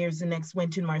 15 years the next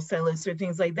Wynton Marsalis or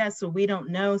things like that. So we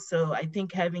don't know. So I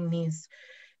think having these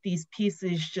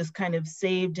pieces just kind of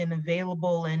saved and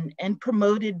available and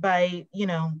promoted by, you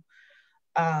know,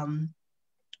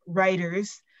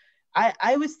 writers.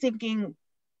 I was thinking,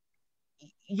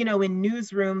 you know, in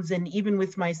newsrooms and even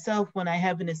with myself, when I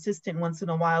have an assistant once in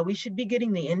a while, we should be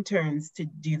getting the interns to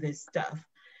do this stuff.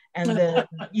 And the,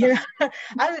 you know,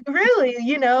 I really,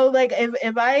 you know, like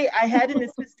if I had an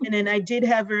assistant and I did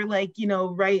have her, like, you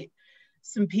know, write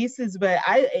some pieces, but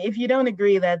if you don't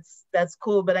agree, that's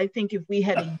cool. But I think if we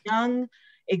had a young,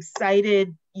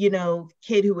 excited, you know,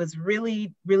 kid who was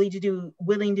really willing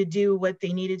to do what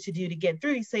they needed to do to get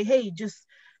through, you say, hey, just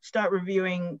start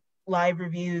reviewing live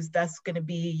reviews. That's going to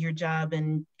be your job,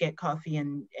 and get coffee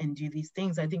and do these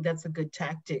things. I think that's a good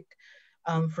tactic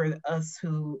for us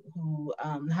who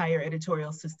hire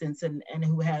editorial assistants and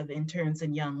who have interns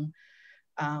and young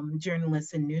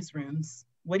journalists in newsrooms.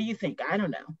 What do you think? I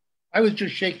don't know. I was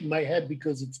just shaking my head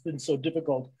because it's been so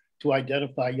difficult to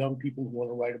identify young people who want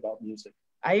to write about music.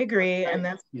 I agree, and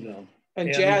that's, you know,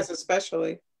 and jazz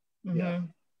especially. Yeah,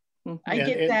 I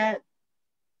get that.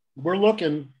 We're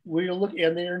looking,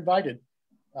 and they're invited.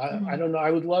 I don't know.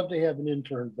 I would love to have an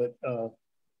intern, but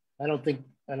I don't think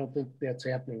that's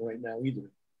happening right now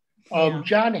either.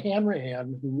 John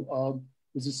Hanrahan, who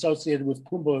is associated with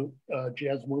Kumba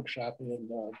Jazz Workshop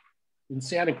in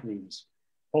Santa Cruz,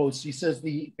 posts. He says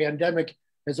the pandemic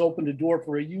has opened a door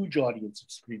for a huge audience of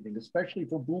streaming, especially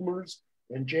for boomers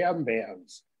and jam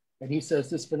bands. And he says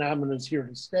this phenomenon is here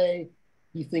to stay.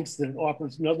 He thinks that it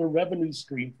offers another revenue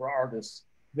stream for artists,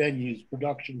 venues,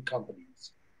 production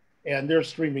companies. And they're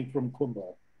streaming from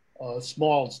Kumba.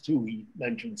 Smalls, too, he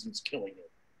mentions, is killing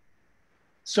it.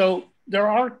 So there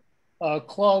are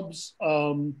clubs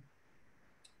that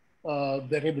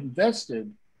have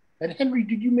invested. And Henry,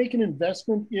 did you make an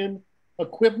investment in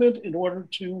equipment in order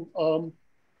to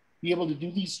be able to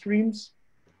do these streams?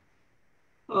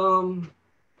 When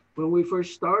we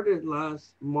first started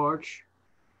last March,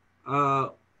 I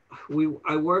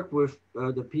worked with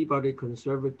the Peabody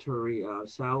Conservatory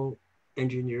sound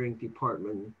engineering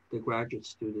department, the graduate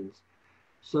students.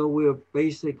 So we're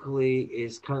basically,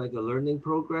 it's kind of like a learning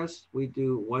progress. We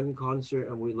do one concert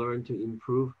and we learn to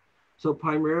improve. So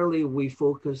primarily we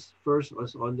focus first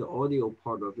on the audio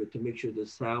part of it to make sure the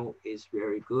sound is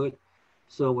very good.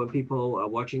 So when people are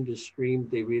watching the stream,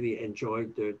 they really enjoy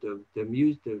the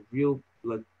music, the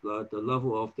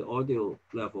level of the audio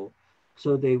level.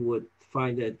 So they would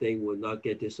find that they would not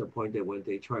get disappointed when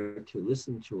they try to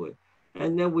listen to it.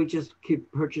 And then we just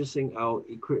keep purchasing our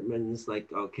equipments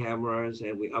like our cameras,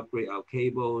 and we upgrade our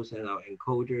cables and our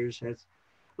encoders. That's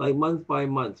like month by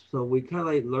month. So we kind of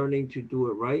like learning to do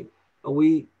it right.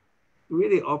 We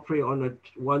really operate on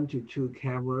a 1 to 2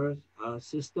 camera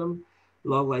system.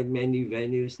 Not like many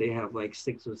venues, they have like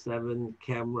 6 or 7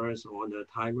 cameras on a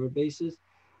timer basis.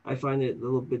 I find it a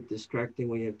little bit distracting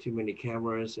when you have too many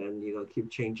cameras and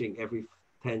keep changing every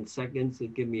 10 seconds.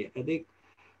 It gives me a headache.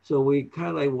 So we kind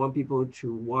of like want people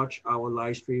to watch our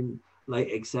live stream like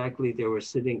exactly they were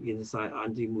sitting inside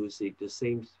Die Musik,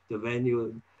 the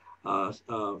venue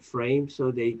frame, so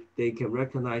they can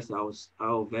recognize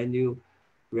our venue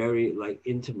very like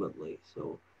intimately.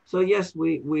 So yes,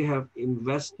 we have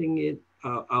investing it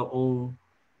our own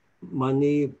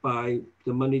money by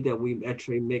the money that we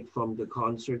actually make from the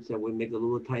concerts, that we make a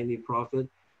little tiny profit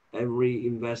and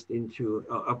reinvest into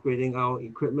upgrading our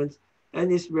equipment. And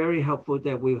it's very helpful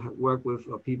that we work with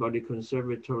a Peabody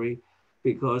Conservatory,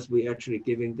 because we actually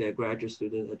giving their graduate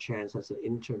student a chance as an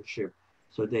internship,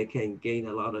 so they can gain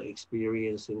a lot of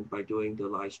experience by doing the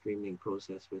live streaming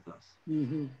process with us.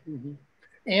 Mm-hmm, mm-hmm.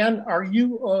 And are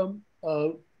you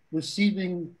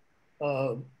receiving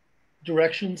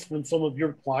directions from some of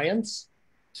your clients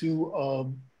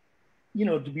to,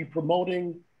 to be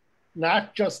promoting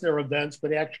not just their events,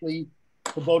 but actually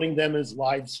promoting them as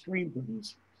live stream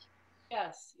producers?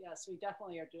 Yes, we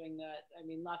definitely are doing that. I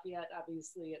mean, Lafayette,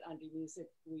 obviously at Die Musik,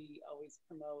 we always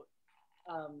promote.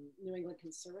 New England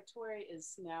Conservatory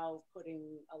is now putting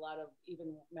a lot of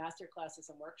even master classes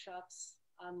and workshops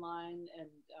online. And,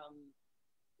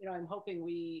 I'm hoping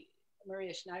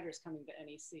Maria Schneider's coming to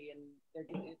NEC, and they're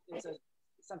doing, there's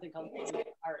something called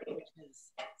Art, which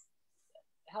is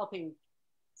helping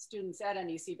students at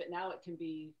NEC, but now it can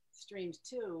be streamed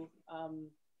too,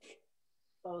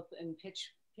 both in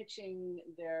pitching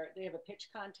they have a pitch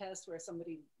contest where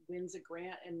somebody wins a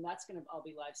grant, and that's going to all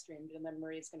be live streamed, and then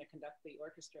Maria's going to conduct the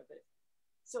orchestra of it.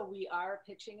 So we are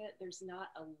pitching it. There's not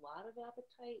a lot of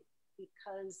appetite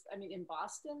because, I mean, in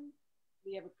Boston,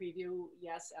 we have a preview,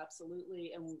 yes,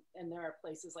 absolutely, and there are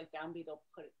places like Downbeat, they'll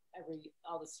put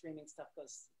all the streaming stuff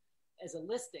goes as a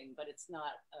listing, but it's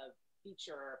not a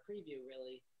feature or a preview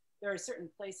really. There are certain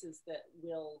places that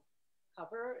will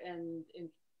cover, and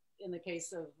in the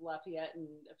case of Lafayette and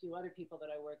a few other people that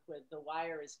I work with, The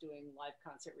Wire is doing live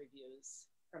concert reviews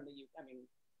from the UK. I mean,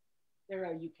 they're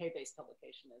a UK-based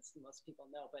publication, as most people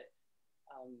know, but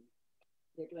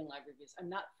they're doing live reviews. I'm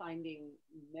not finding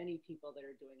many people that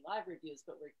are doing live reviews,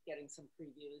 but we're getting some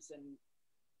previews. And,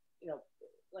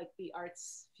 like the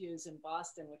Arts Fuse in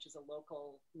Boston, which is a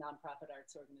local nonprofit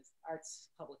arts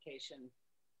publication,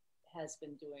 has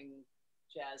been doing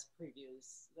jazz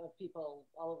previews of people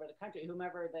all over the country.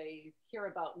 Whomever they hear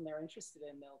about and they're interested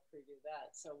in, they'll preview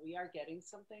that. So we are getting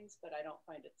some things, but I don't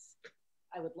find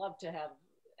I would love to have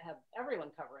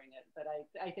everyone covering it, but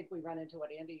I think we run into what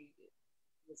Andy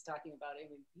was talking about. I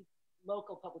mean,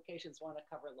 local publications want to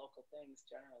cover local things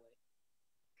generally.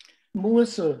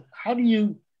 Melissa, how do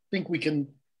you think we can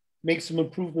make some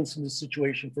improvements in the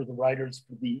situation for the writers,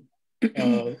 for the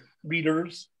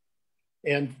readers,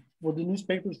 and for the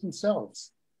newspapers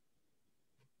themselves?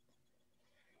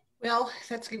 Well,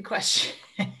 that's a good question.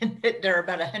 There are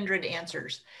about 100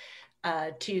 answers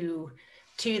to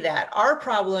that. Our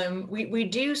problem, we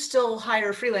do still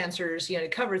hire freelancers, to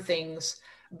cover things,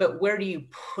 but where do you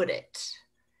put it?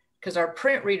 Because our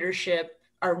print readership,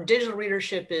 our digital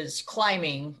readership is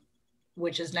climbing,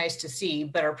 which is nice to see,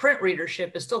 but our print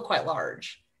readership is still quite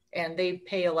large, and they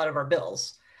pay a lot of our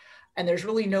bills. And there's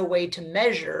really no way to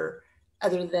measure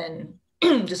other than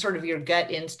just sort of your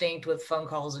gut instinct with phone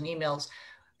calls and emails,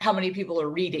 how many people are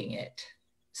reading it,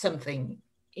 something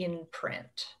in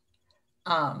print.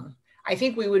 I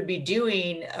think we would be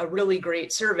doing a really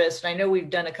great service. And I know we've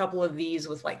done a couple of these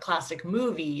with like classic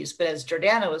movies, but as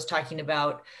Jordannah was talking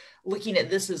about, looking at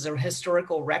this as a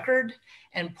historical record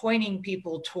and pointing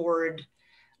people toward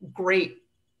great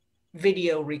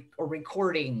video or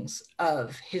recordings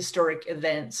of historic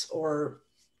events or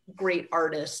great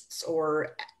artists,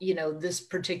 or, you know, this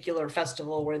particular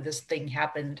festival where this thing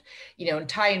happened, you know, and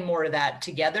tying more of that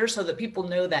together so that people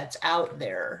know that's out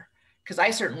there. Because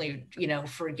I certainly, you know,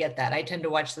 forget that. I tend to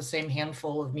watch the same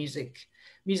handful of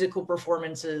musical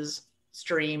performances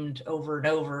streamed over and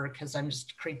over because I'm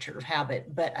just a creature of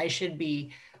habit. But I should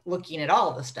be looking at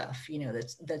all the stuff, you know,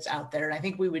 that's out there. And I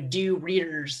think we would do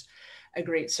readers a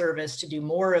great service to do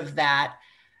more of that.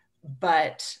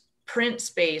 But print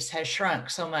space has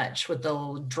shrunk so much with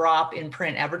the drop in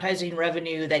print advertising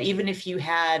revenue that even if you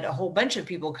had a whole bunch of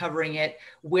people covering it,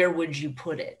 where would you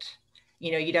put it?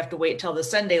 You know, you'd have to wait till the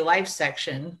Sunday Live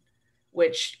section,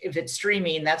 which if it's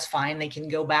streaming, that's fine. They can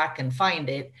go back and find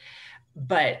it.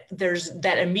 But there's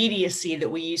that immediacy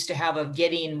that we used to have of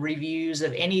getting reviews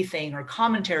of anything or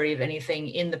commentary of anything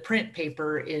in the print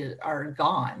paper are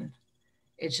gone.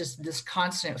 It's just this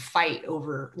constant fight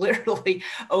over, literally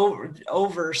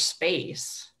over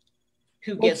space.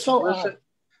 Who gets so?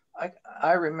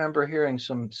 I remember hearing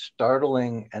some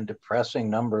startling and depressing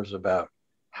numbers about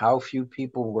how few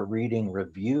people were reading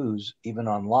reviews, even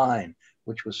online,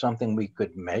 which was something we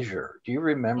could measure. Do you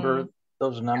remember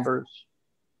those numbers?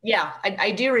 Yeah,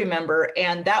 I do remember.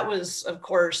 And that was, of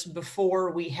course,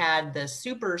 before we had the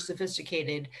super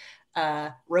sophisticated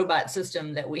robot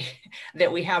system that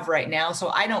we have right now. So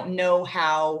I don't know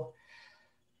how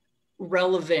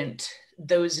relevant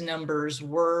those numbers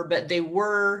were, but they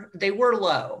were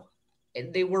low.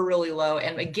 They were really low.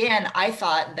 And again, I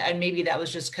thought that maybe that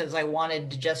was just because I wanted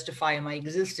to justify my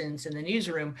existence in the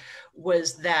newsroom,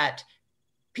 was that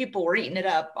people were eating it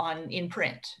up in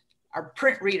print. Our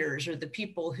print readers are the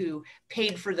people who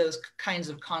paid for those kinds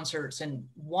of concerts and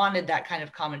wanted that kind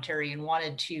of commentary and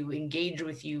wanted to engage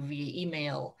with you via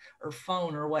email or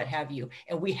phone or what have you.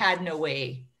 And we had no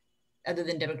way other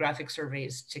than demographic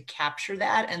surveys to capture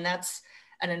that. And that's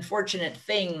an unfortunate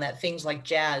thing, that things like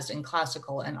jazz and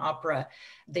classical and opera,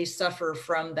 they suffer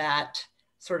from that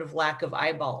sort of lack of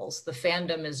eyeballs. The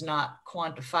fandom is not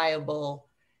quantifiable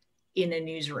in a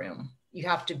newsroom. You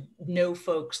have to know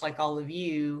folks like all of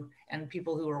you and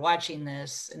people who are watching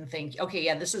this and think, okay,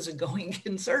 yeah, this is a going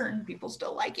concern. People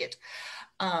still like it.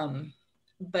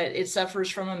 But it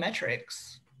suffers from a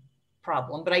metrics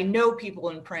problem. But I know people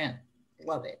in print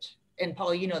love it. And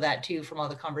Paul, you know that too from all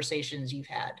the conversations you've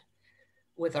had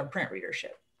with our print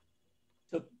readership.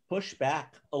 To push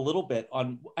back a little bit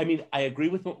on, I mean, I agree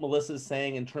with what Melissa's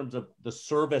saying in terms of the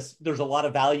service. There's a lot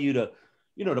of value to,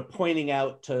 you know, to pointing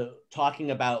out, to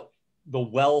talking about the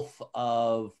wealth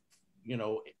of, you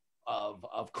know,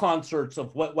 of concerts,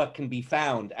 of what can be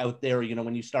found out there, you know,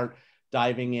 when you start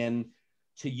diving in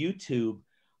to YouTube.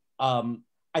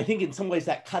 I think in some ways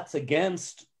that cuts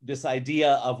against this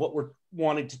idea of what we're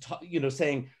wanting to talk, you know,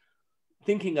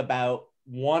 thinking about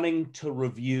wanting to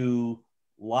review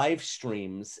live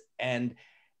streams. And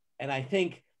I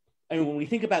think, I mean, when we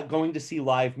think about going to see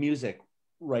live music,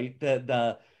 right,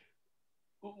 the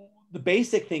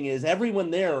basic thing is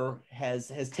everyone there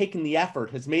has taken the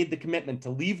effort, has made the commitment to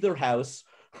leave their house,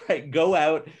 right, go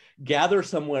out, gather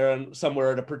somewhere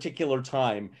at a particular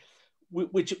time,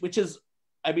 which is,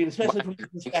 I mean, especially from the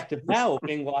perspective now of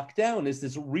being locked down, is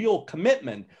this real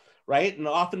commitment, right? And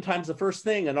oftentimes the first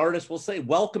thing an artist will say,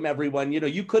 welcome everyone, you know,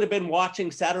 you could have been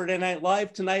watching Saturday Night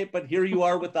Live tonight, but here you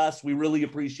are with us. We really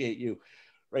appreciate you,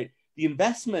 right? The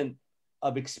investment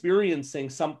of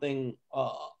experiencing something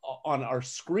on our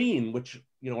screen, which,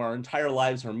 you know, our entire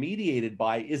lives are mediated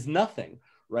by, is nothing,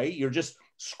 right? You're just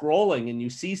scrolling and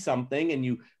you see something and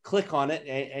you click on it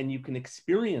and you can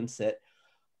experience it.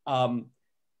 And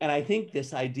I think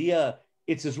this idea,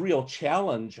 it's this real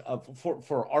challenge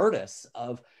for artists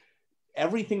of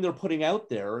everything they're putting out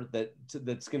there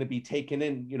that's going to be taken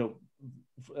in, you know,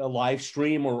 a live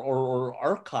stream or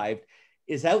archived,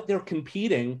 is out there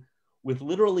competing with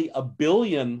literally a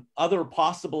billion other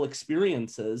possible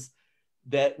experiences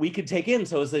that we could take in.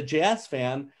 So as a jazz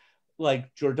fan,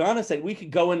 like Jordannah said, we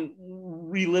could go and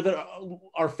relive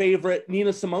our favorite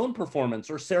Nina Simone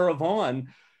performance or Sarah Vaughan.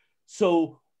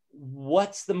 So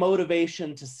what's the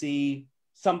motivation to see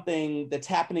something that's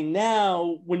happening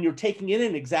now when you're taking it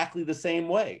in exactly the same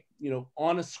way, you know,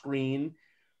 on a screen?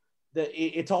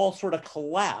 It's all sort of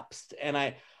collapsed. And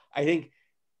I think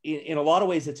in a lot of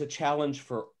ways, it's a challenge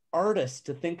for artists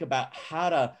to think about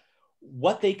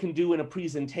what they can do in a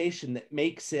presentation that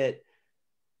makes it,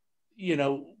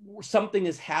 something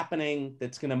is happening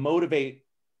that's going to motivate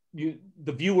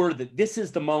the viewer, that this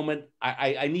is the moment,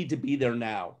 I need to be there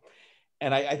now.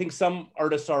 And I think some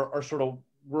artists are sort of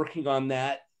working on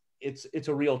that. It's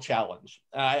a real challenge.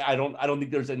 I don't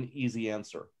think there's an easy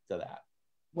answer to that.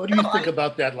 What do you think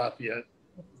about that, Lafayette?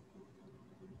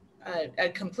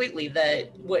 Completely.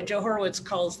 What Joe Horowitz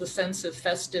calls the sense of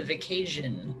festive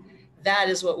occasion, that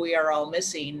is what we are all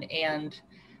missing. And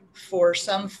for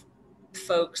some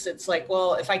folks, it's like,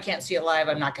 well, if I can't see it live,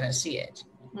 I'm not going to see it.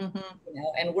 Mm-hmm.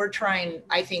 And we're trying,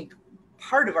 I think,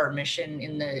 part of our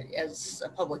mission as a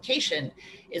publication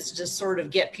is to sort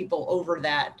of get people over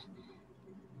that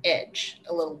edge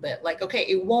a little bit. Like, okay,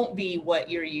 it won't be what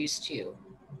you're used to,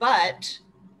 but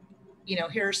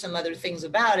here are some other things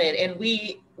about it. And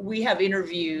we have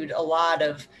interviewed a lot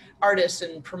of artists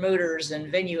and promoters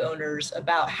and venue owners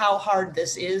about how hard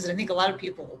this is. And I think a lot of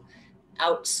people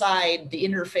outside the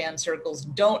inner fan circles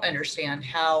don't understand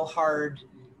how hard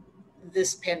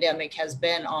this pandemic has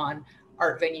been on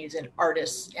art venues and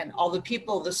artists and all the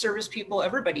people, the service people,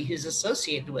 everybody who's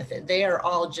associated with it. They are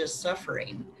all just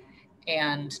suffering.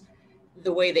 And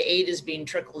the way the aid is being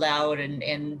trickled out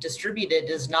and distributed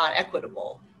is not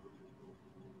equitable.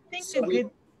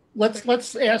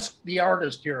 Let's ask the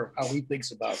artist here how he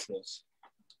thinks about this.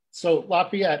 So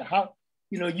Lafayette, how,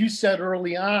 you said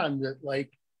early on that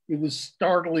like it was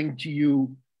startling to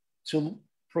you to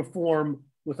perform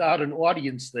without an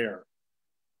audience there.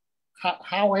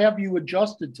 How have you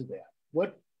adjusted to that?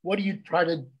 What do you try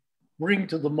to bring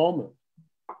to the moment?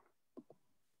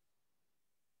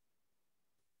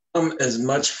 As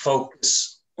much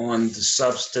focus on the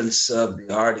substance of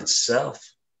the art itself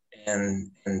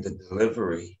and the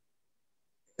delivery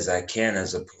as I can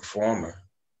as a performer.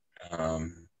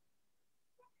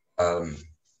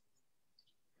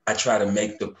 I try to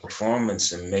make the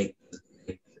performance and make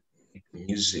the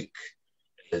music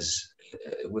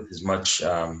with as much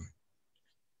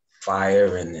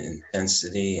fire and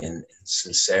intensity and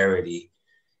sincerity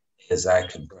as I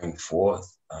could bring forth.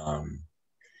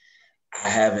 I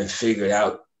haven't figured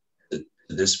out to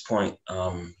this point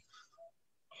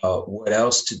what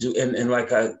else to do. And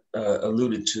like I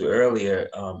alluded to earlier,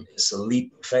 it's a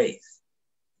leap of faith.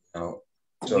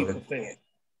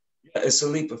 It's a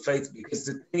leap of faith because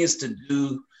the thing is to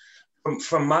do,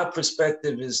 from my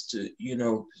perspective, is to,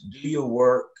 do your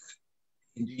work,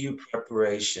 do your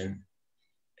preparation,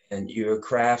 and you're a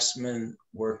craftsman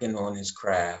working on his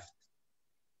craft.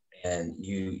 And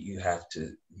you have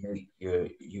to make your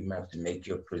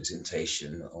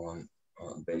presentation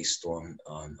based on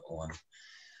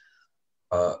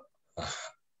a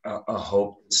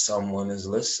hope that someone is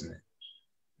listening,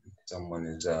 someone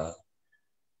is that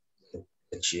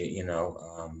you're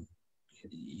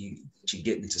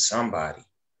getting to somebody.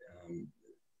 The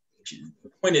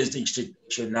point is that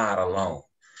you're not alone,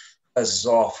 because it's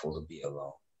awful to be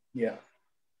alone. Yeah.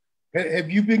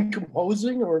 Have you been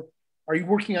composing, or are you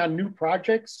working on new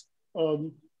projects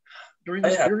during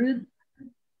this period?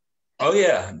 Oh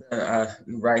yeah,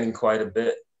 I'm writing quite a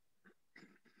bit.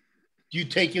 Do you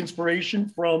take inspiration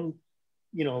from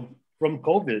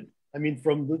COVID? I mean,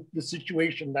 from the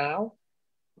situation now?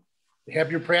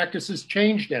 Have your practices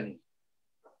changed any?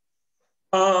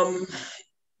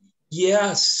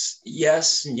 Yes.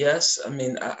 I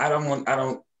mean, I don't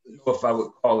know if I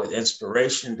would call it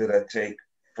inspiration that I take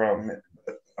from it,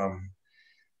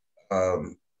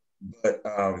 but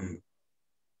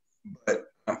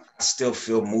I still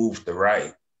feel moved to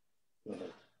write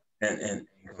and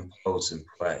compose and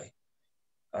play.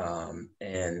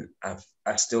 And I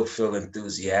still feel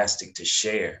enthusiastic to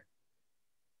share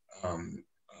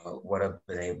what I've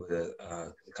been able to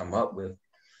come up with.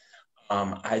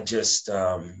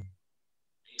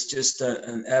 It's just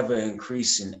an ever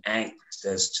increasing angst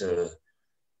as to,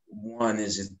 one,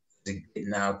 is it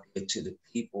getting out there to the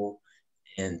people,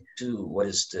 and two, what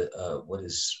is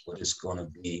going to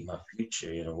be my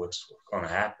future? What's going to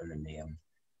happen to me?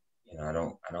 I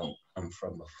don't come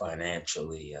from a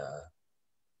financially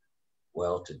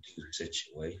well-to-do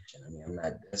situation. I mean, I'm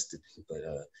not destitute, but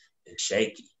it's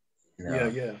shaky.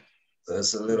 Yeah. So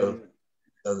it's a little.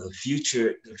 So the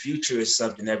future is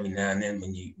something every now and then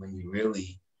when you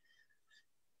really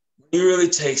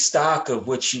take stock of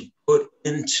what you put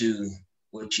into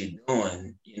what you're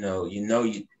doing. You're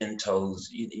 10 toes.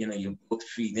 You're both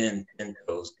feet in, 10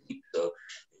 toes deep. So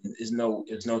there's no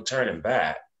turning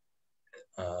back.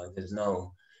 There's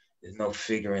no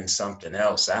figuring something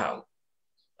else out.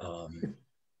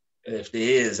 If there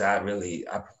is, I'm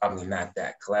probably not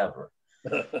that clever.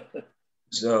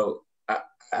 So I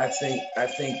I think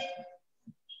the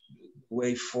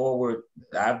way forward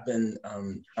that I've been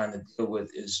trying to deal with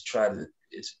is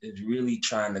really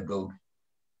trying to go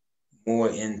more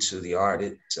into the art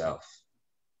itself,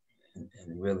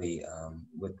 and really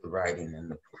with the writing and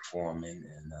the performing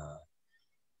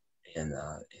and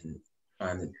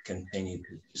trying to continue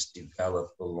to just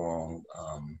develop along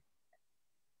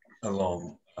my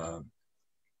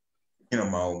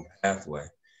own pathway.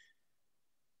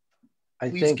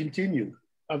 Please continue.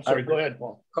 I'm sorry, go ahead,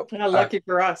 Paul. Lucky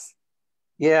for us.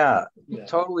 Yeah,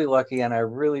 totally lucky. And I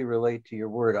really relate to your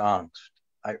word angst.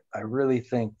 I really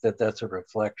think that that's a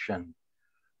reflection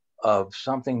of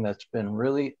something that's been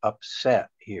really upset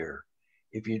here.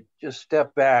 If you just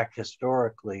step back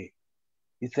historically,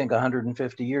 you think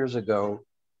 150 years ago,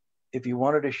 if you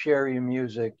wanted to share your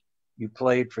music, you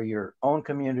played for your own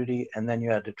community, and then you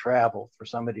had to travel for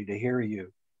somebody to hear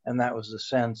you. And that was the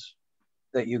sense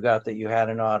that you got, that you had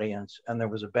an audience, and there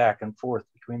was a back and forth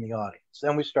between the audience.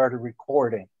 Then we started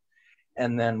recording,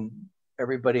 and then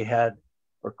everybody had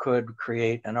or could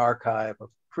create an archive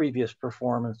of previous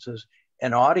performances,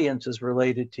 and audiences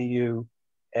related to you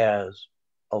as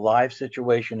a live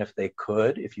situation if they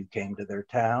could, if you came to their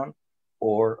town,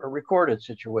 or a recorded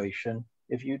situation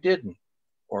if you didn't,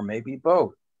 or maybe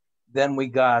both. Then we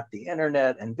got the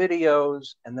internet and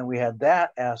videos, and then we had that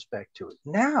aspect to it.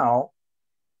 Now,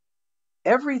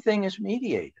 everything is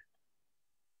mediated.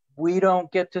 We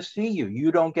don't get to see you.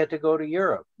 You don't get to go to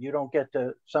Europe.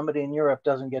 Somebody in Europe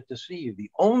doesn't get to see you.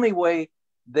 The only way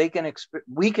we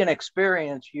can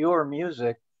experience your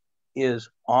music is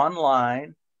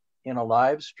online, in a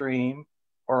live stream,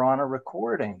 or on a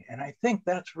recording. And I think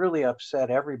that's really upset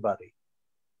everybody,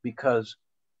 because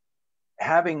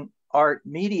having art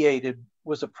mediated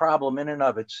was a problem in and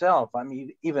of itself. I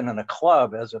mean, even in a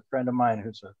club, as a friend of mine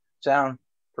who's a sound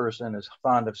person is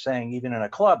fond of saying, even in a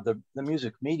club, the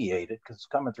music mediated because it's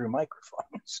coming through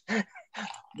microphones.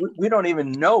 We don't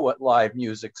even know what live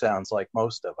music sounds like,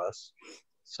 most of us.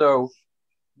 So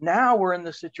now we're in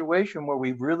the situation where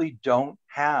we really don't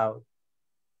have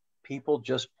people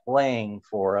just playing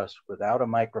for us without a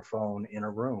microphone in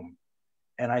a room.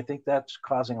 And I think that's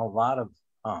causing a lot of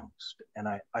angst. And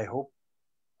I hope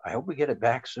we get it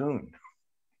back soon.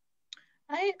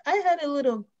 I had a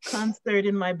little concert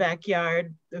in my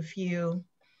backyard a few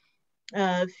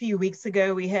weeks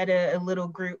ago. We had a little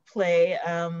group play.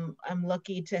 I'm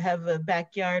lucky to have a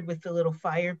backyard with a little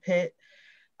fire pit,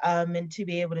 and to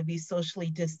be able to be socially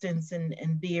distanced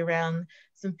and be around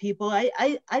some people.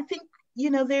 I think,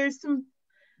 there's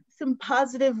some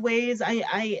positive ways.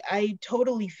 I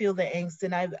totally feel the angst,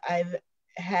 and I've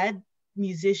had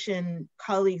musician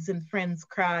colleagues and friends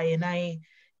cry, and I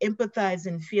empathize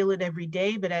and feel it every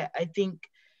day. But I think,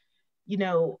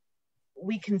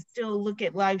 we can still look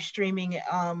at live streaming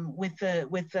with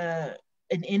an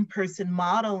in-person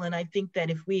model. And I think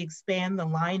that if we expand the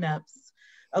lineups,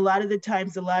 a lot of the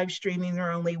times the live streaming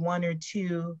are only one or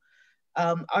two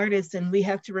artists. And we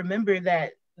have to remember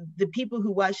that the people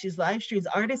who watch these live streams,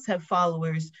 artists have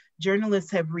followers,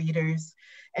 journalists have readers.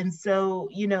 And so,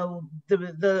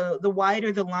 the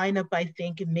wider the lineup, I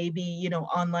think, and maybe,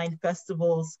 online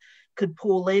festivals could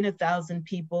pull in 1,000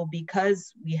 people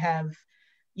because we have,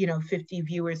 50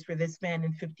 viewers for this band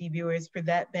and 50 viewers for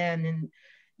that band. And,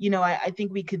 I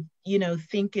think we could,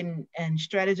 think and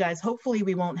strategize. Hopefully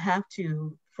we won't have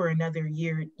to for another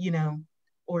year,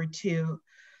 or two.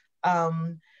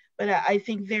 But I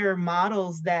think there are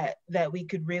models that we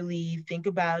could really think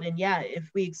about. And yeah, if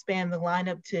we expand the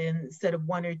lineup to, instead of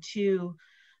one or two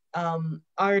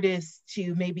artists,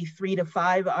 to maybe 3 to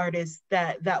 5 artists,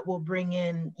 that will bring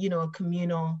in, a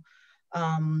communal,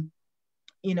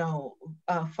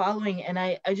 following. And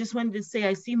I just wanted to say,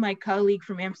 I see my colleague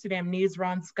from Amsterdam News,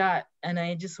 Ron Scott, and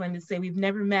I just wanted to say, we've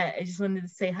never met. I just wanted to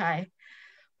say hi.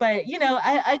 But,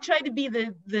 I try to be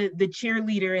the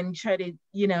cheerleader and try to,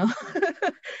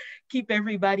 keep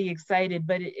everybody excited,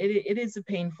 but it is a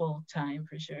painful time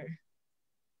for sure.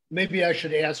 Maybe I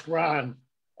should ask Ron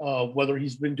whether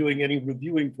he's been doing any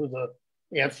reviewing for the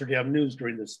Amsterdam News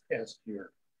during this past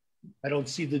year. I don't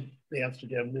see the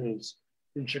Amsterdam News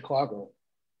in Chicago.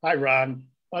 Hi, Ron.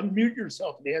 Unmute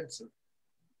yourself and answer.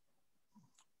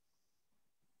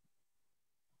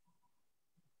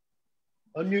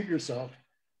 Unmute yourself.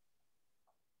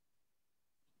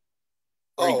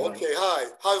 Oh, okay. Hi.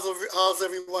 How's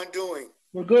everyone doing?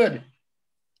 We're good.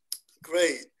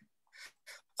 Great.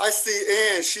 I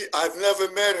see Ann. I've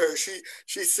never met her.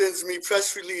 She sends me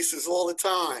press releases all the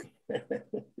time.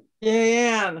 Yeah,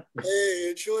 Ann. Hey,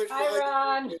 enjoy. Hi,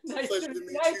 Ron. Nice to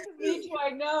meet you. I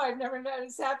know. I've never met. I'm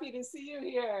happy to see you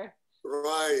here.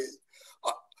 Right.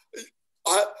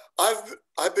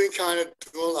 I've been kind of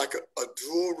doing like a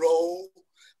dual role.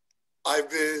 I've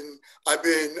been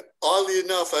oddly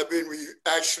enough, I've been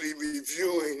actually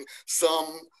reviewing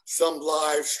some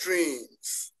live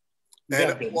streams,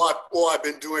 or I've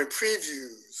been doing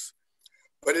previews.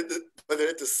 But at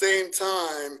the same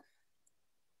time,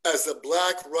 as a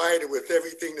Black writer with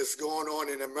everything that's going on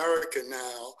in America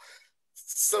now,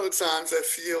 sometimes I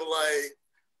feel like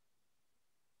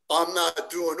I'm not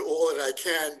doing all that I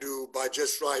can do by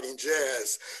just writing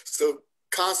jazz. So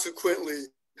consequently,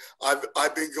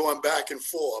 I've been going back and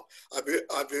forth. I've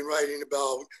been writing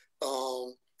about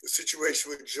the situation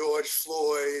with George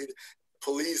Floyd,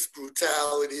 police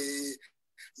brutality,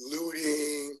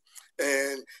 looting,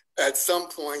 and at some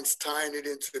points tying it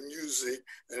into music,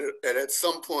 and at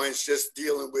some points just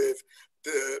dealing with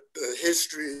the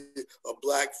history of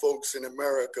Black folks in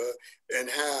America and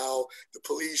how the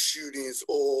police shootings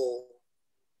all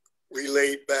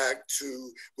relate back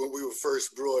to when we were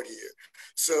first brought here.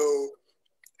 So,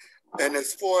 and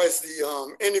as far as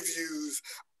the interviews,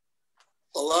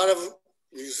 a lot of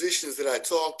musicians that I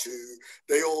talk to,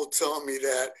 they all tell me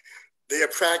that they are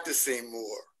practicing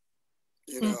more.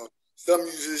 You know, some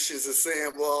musicians are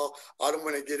saying, well, I don't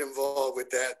want to get involved with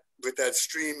that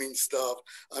streaming stuff.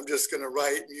 I'm just going to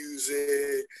write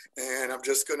music and I'm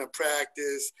just going to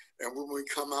practice. And when we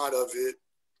come out of it,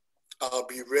 I'll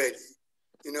be ready.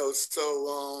 You know,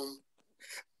 so,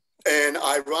 and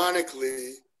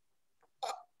ironically,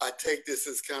 I take this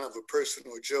as kind of a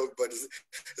personal joke, but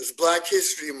it's Black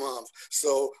History Month.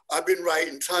 So I've been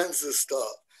writing tons of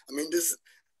stuff. I mean,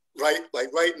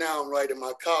 right now I'm writing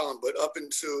my column, but up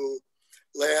until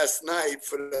last night,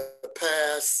 for the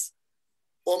past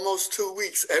almost 2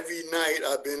 weeks, every night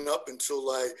I've been up until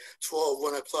like 12,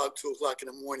 1 o'clock, 2 o'clock in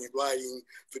the morning, writing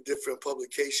for different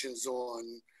publications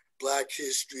on Black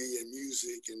history and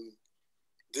music and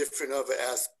different other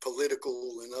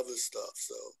political and other stuff.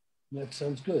 So that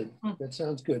sounds good. That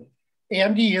sounds good.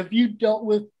 Andy, have you dealt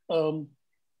with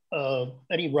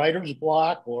any writer's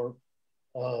block or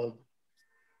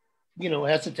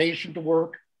hesitation to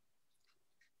work?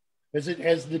 Has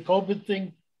the COVID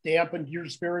thing dampened your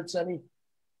spirits any?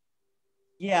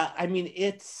 Yeah, I mean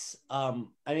it's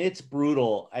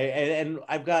brutal. And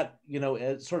I've got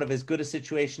sort of as good a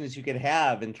situation as you could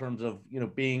have in terms of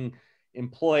being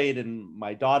employed, and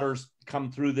my daughter's come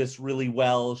through this really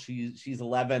well. She's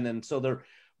 11, and so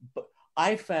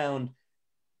I found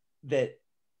that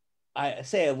I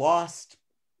lost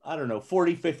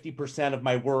 40-50% of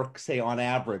my work, say on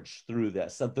average, through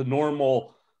this, of the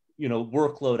normal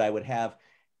workload I would have,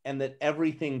 and that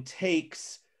everything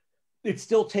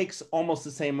still takes almost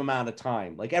the same amount of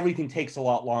time. Like everything takes a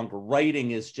lot longer.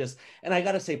 Writing is just, and I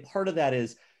got to say, part of that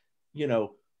is,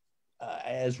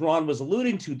 as Ron was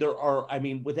alluding to, there are,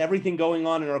 with everything going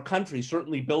on in our country,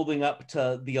 certainly building up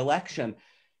to the election,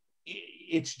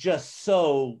 it's just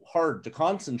so hard to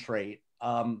concentrate.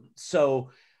 Not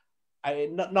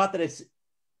that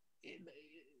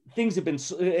things have been,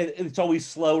 it's always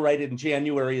slow, right? In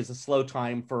January is a slow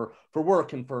time for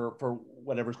work and for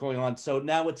whatever's going on. So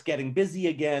now it's getting busy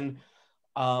again.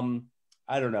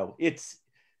 I don't know. It's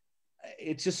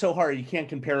just so hard. You can't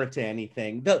compare it to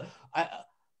anything. I've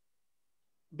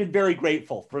been very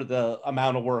grateful for the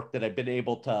amount of work that I've been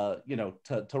able to,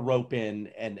 to rope in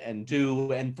and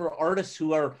do. And for artists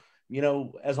who are,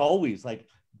 as always, like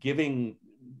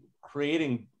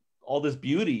creating all this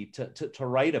beauty to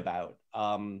write about.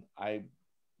 I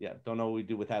don't know what we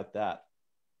do without that.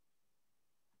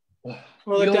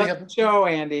 Well, it doesn't show,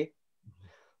 Andy.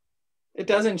 It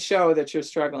doesn't show that you're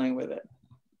struggling with it.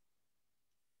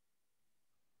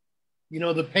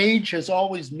 The page has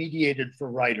always mediated for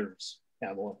writers,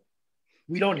 Pamela.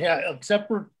 We don't have, except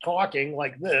for talking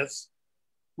like this,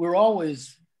 we're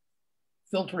always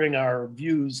filtering our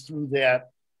views through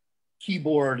that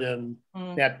keyboard and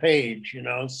that page,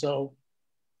 so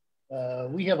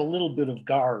we have a little bit of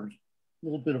guard, a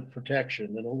little bit of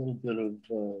protection, and a little bit of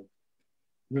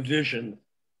revision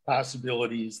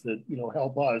possibilities that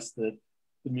help us, that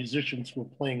the musicians who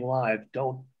are playing live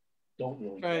don't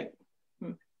really. Right.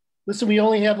 Listen, we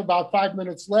only have about 5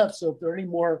 minutes left, so if there are any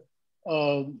more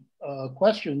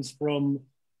questions from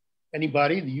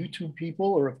anybody, the YouTube people,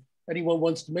 or if anyone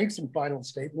wants to make some final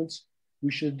statements,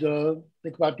 we should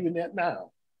think about doing that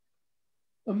now.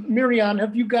 Miriam,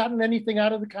 have you gotten anything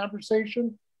out of the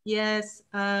conversation? Yes,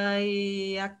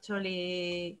 I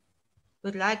actually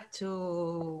would like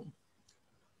to,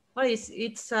 I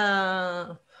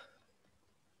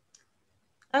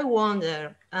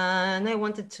wonder, and I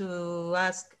wanted to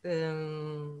ask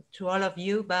to all of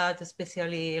you, but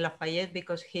especially Lafayette,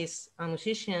 because he's a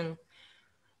musician.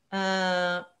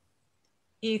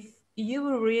 if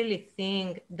you really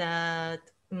think that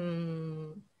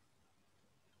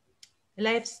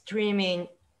live streaming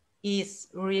is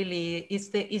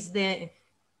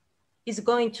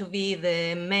going to be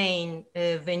the main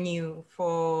venue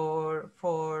for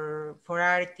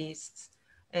artists,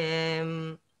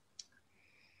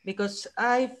 because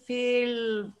I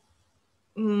feel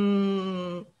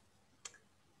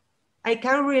I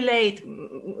can relate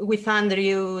with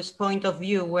Andrew's point of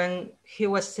view when he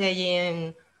was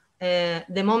saying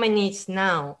the moment is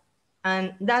now,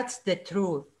 and that's the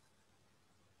truth.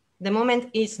 The moment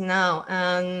is now,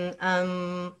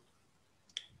 and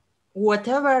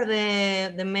whatever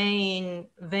the main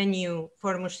venue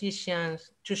for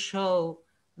musicians to show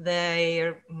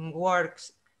their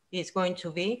works is going to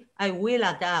be, I will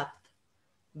adapt.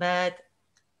 But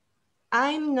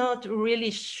I'm not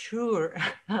really sure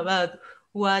about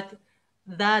what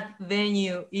that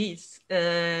venue is.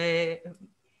 Do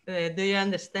you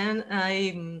understand?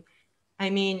 I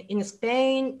mean, in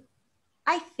Spain,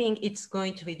 I think it's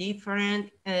going to be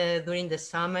different during the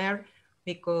summer,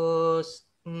 because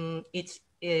it's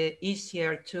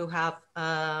easier to have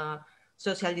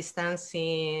social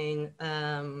distancing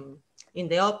in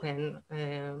the open.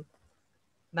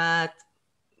 But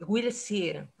we'll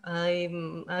see. I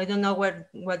don't know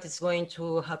what is going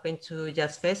to happen to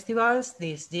jazz festivals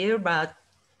this year, but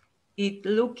it's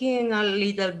looking a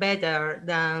little better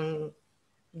than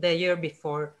the year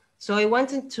before. So I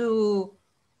wanted to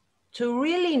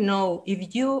really know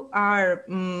if you are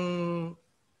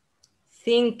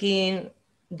thinking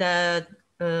that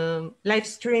live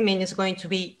streaming is going to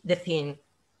be the thing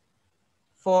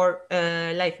for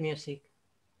live music.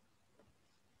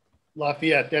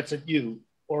 Lafayette, that's at you.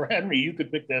 Or Henry, you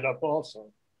could pick that up also.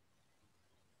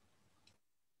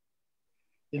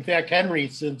 In fact, Henry,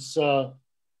 since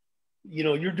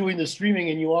you're doing the streaming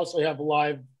and you also have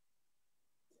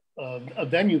a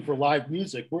venue for live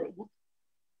music,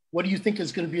 what do you think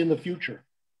is going to be in the future?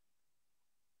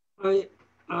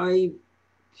 I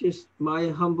just, my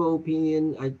humble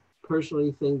opinion, I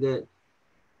personally think that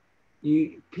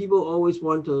people always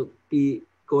want to be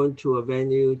going to a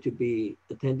venue to be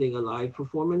attending a live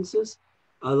performances.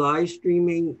 Live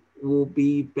streaming will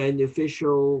be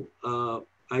beneficial,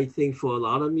 I think, for a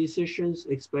lot of musicians,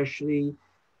 especially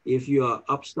if you are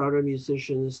upstarter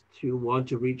musicians to want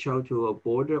to reach out to a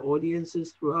broader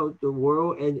audiences throughout the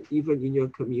world and even in your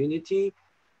community.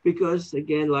 Because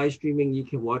again, live streaming, you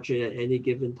can watch it at any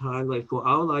given time. Like for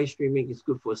our live streaming, it's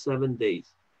good for 7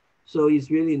 days. So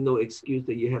it's really no excuse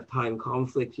that you have time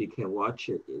conflicts, you can watch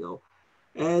it,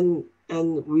 And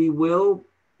we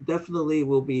definitely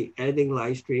will be adding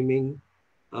live streaming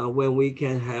when we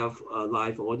can have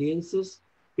live audiences,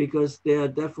 because there are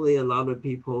definitely a lot of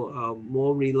people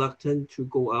more reluctant to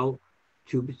go out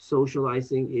to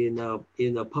socializing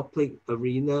in a public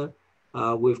arena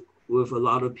with a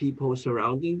lot of people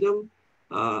surrounding them.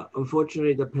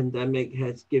 Unfortunately, the pandemic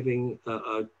has given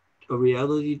a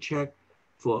reality check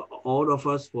for all of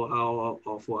us for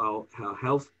our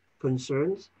health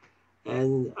concerns.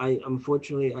 And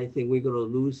unfortunately, I think we're going to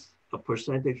lose a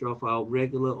percentage of our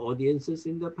regular audiences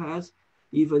in the past,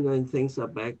 even when things are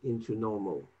back into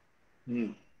normal.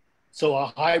 So a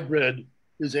hybrid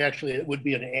is actually, it would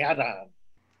be an add-on.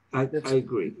 I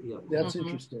agree. Yeah. That's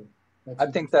interesting. I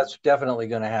think that's definitely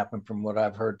going to happen from what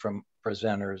I've heard from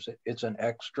presenters. It's an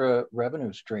extra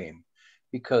revenue stream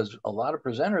because a lot of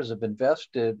presenters have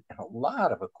invested in a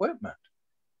lot of equipment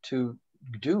to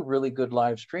do really good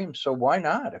live streams. So why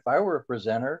not? If I were a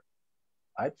presenter,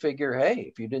 I'd figure, hey,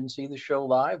 if you didn't see the show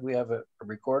live, we have a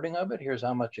recording of it. Here's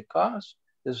how much it costs.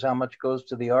 This is how much goes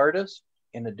to the artist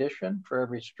in addition for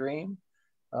every stream.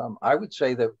 I would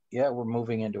say that, yeah, we're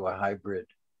moving into a hybrid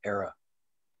era.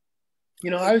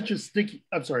 I was just thinking,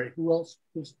 I'm sorry, who else?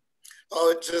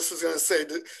 I just was going to say,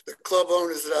 the club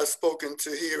owners that I've spoken to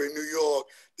here in New York,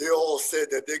 they all said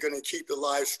that they're going to keep the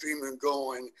live streaming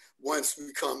going once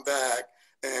we come back,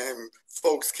 and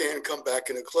folks can come back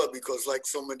in the club because, like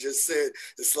someone just said,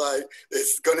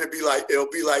 it's going to be like, it'll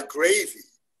be like gravy.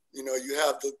 You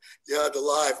have the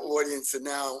live audience, and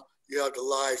now you have the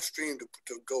live stream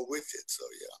to go with it. So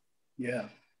yeah.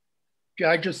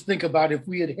 I just think about if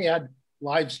we had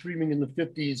live streaming in the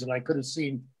 50s, and I could have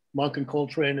seen Monk and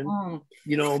Coltrane and,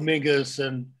 Mingus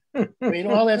and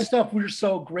all that stuff. We were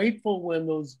so grateful when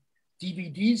those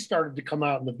DVDs started to come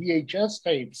out and the VHS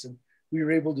tapes, and we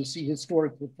were able to see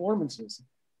historic performances.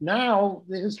 Now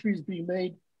the history is being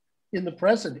made in the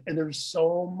present, and there's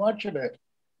so much of it,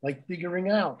 like figuring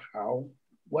out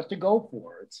what to go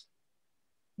for. It's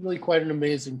really quite an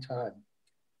amazing time.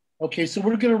 Okay, so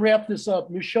we're going to wrap this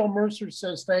up. Michelle Mercer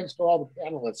says, thanks to all the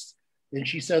panelists. And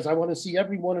she says, I want to see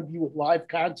every one of you at live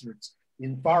concerts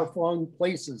in far-flung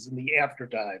places in the after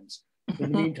times.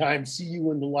 In the meantime, see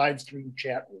you in the live stream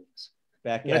chat rooms.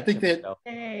 Back and I think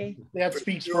that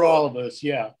speaks for all of us.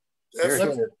 Yeah.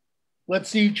 Let's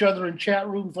see each other in chat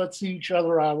rooms. Let's see each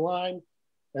other online.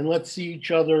 And let's see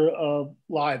each other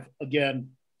live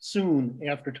again soon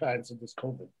after times of this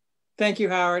COVID. Thank you,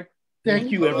 Howard.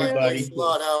 Thank you, everybody. Thanks a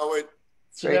lot, Howard.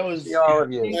 So that was all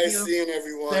of you. Nice seeing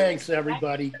everyone. Thanks,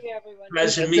 everybody.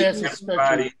 Pleasure meeting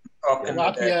everybody.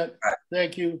 Lafayette,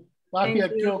 thank you.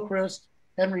 Lafayette Gilchrist,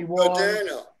 Henry Wong,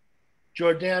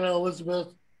 Jordannah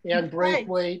Eliabeth, Ann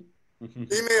Braithwaite.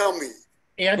 Email me.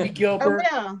 Andy Gilbert,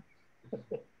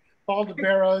 Paul de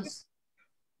Barros,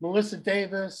 Melissa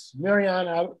Davis,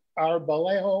 Marianne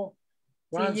Arbalejo,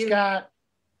 Ron Scott.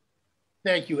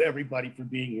 Thank you, everybody, for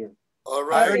being here. All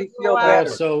right. I already feel better.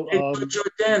 So,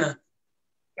 Jordannah.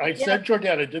 I said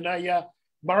Jordannah, didn't I? Yeah.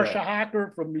 Marsha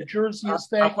Hocker from New Jersey is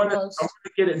thanking us. I want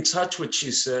to get in touch with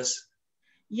you, sis.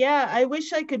 Yeah, I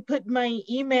wish I could put my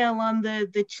email on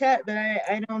the chat, but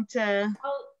I don't.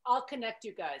 I'll connect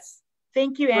you guys.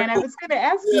 Thank you, Ann. I was going to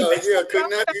ask you. Yeah,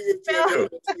 connect me with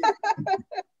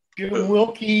Jim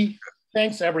Wilkie,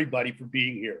 thanks everybody for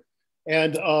being here.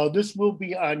 And this will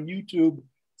be on YouTube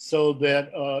so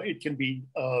that it can be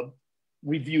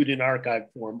reviewed in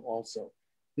archive form also.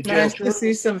 Nice to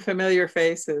see some familiar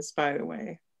faces, by the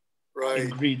way. Right.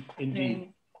 Indeed.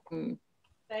 Mm-hmm.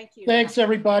 Thank you. Thanks,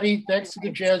 everybody. Thanks to the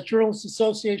Jazz Journalists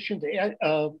Association,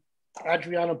 to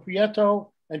Adriana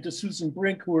Prieto, and to Susan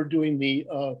Brink, who are doing the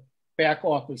back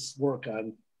office work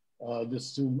on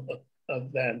this Zoom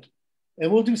event.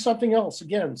 And we'll do something else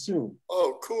again soon.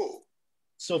 Oh, cool.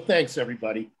 So thanks,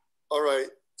 everybody. All right.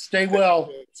 Stay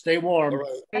well. Stay warm. All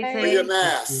right. Wear your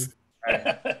mask.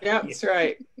 Yeah, that's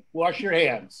right. Wash your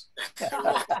hands.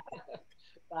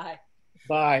 Bye.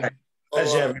 Bye.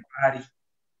 Pleasure, everybody.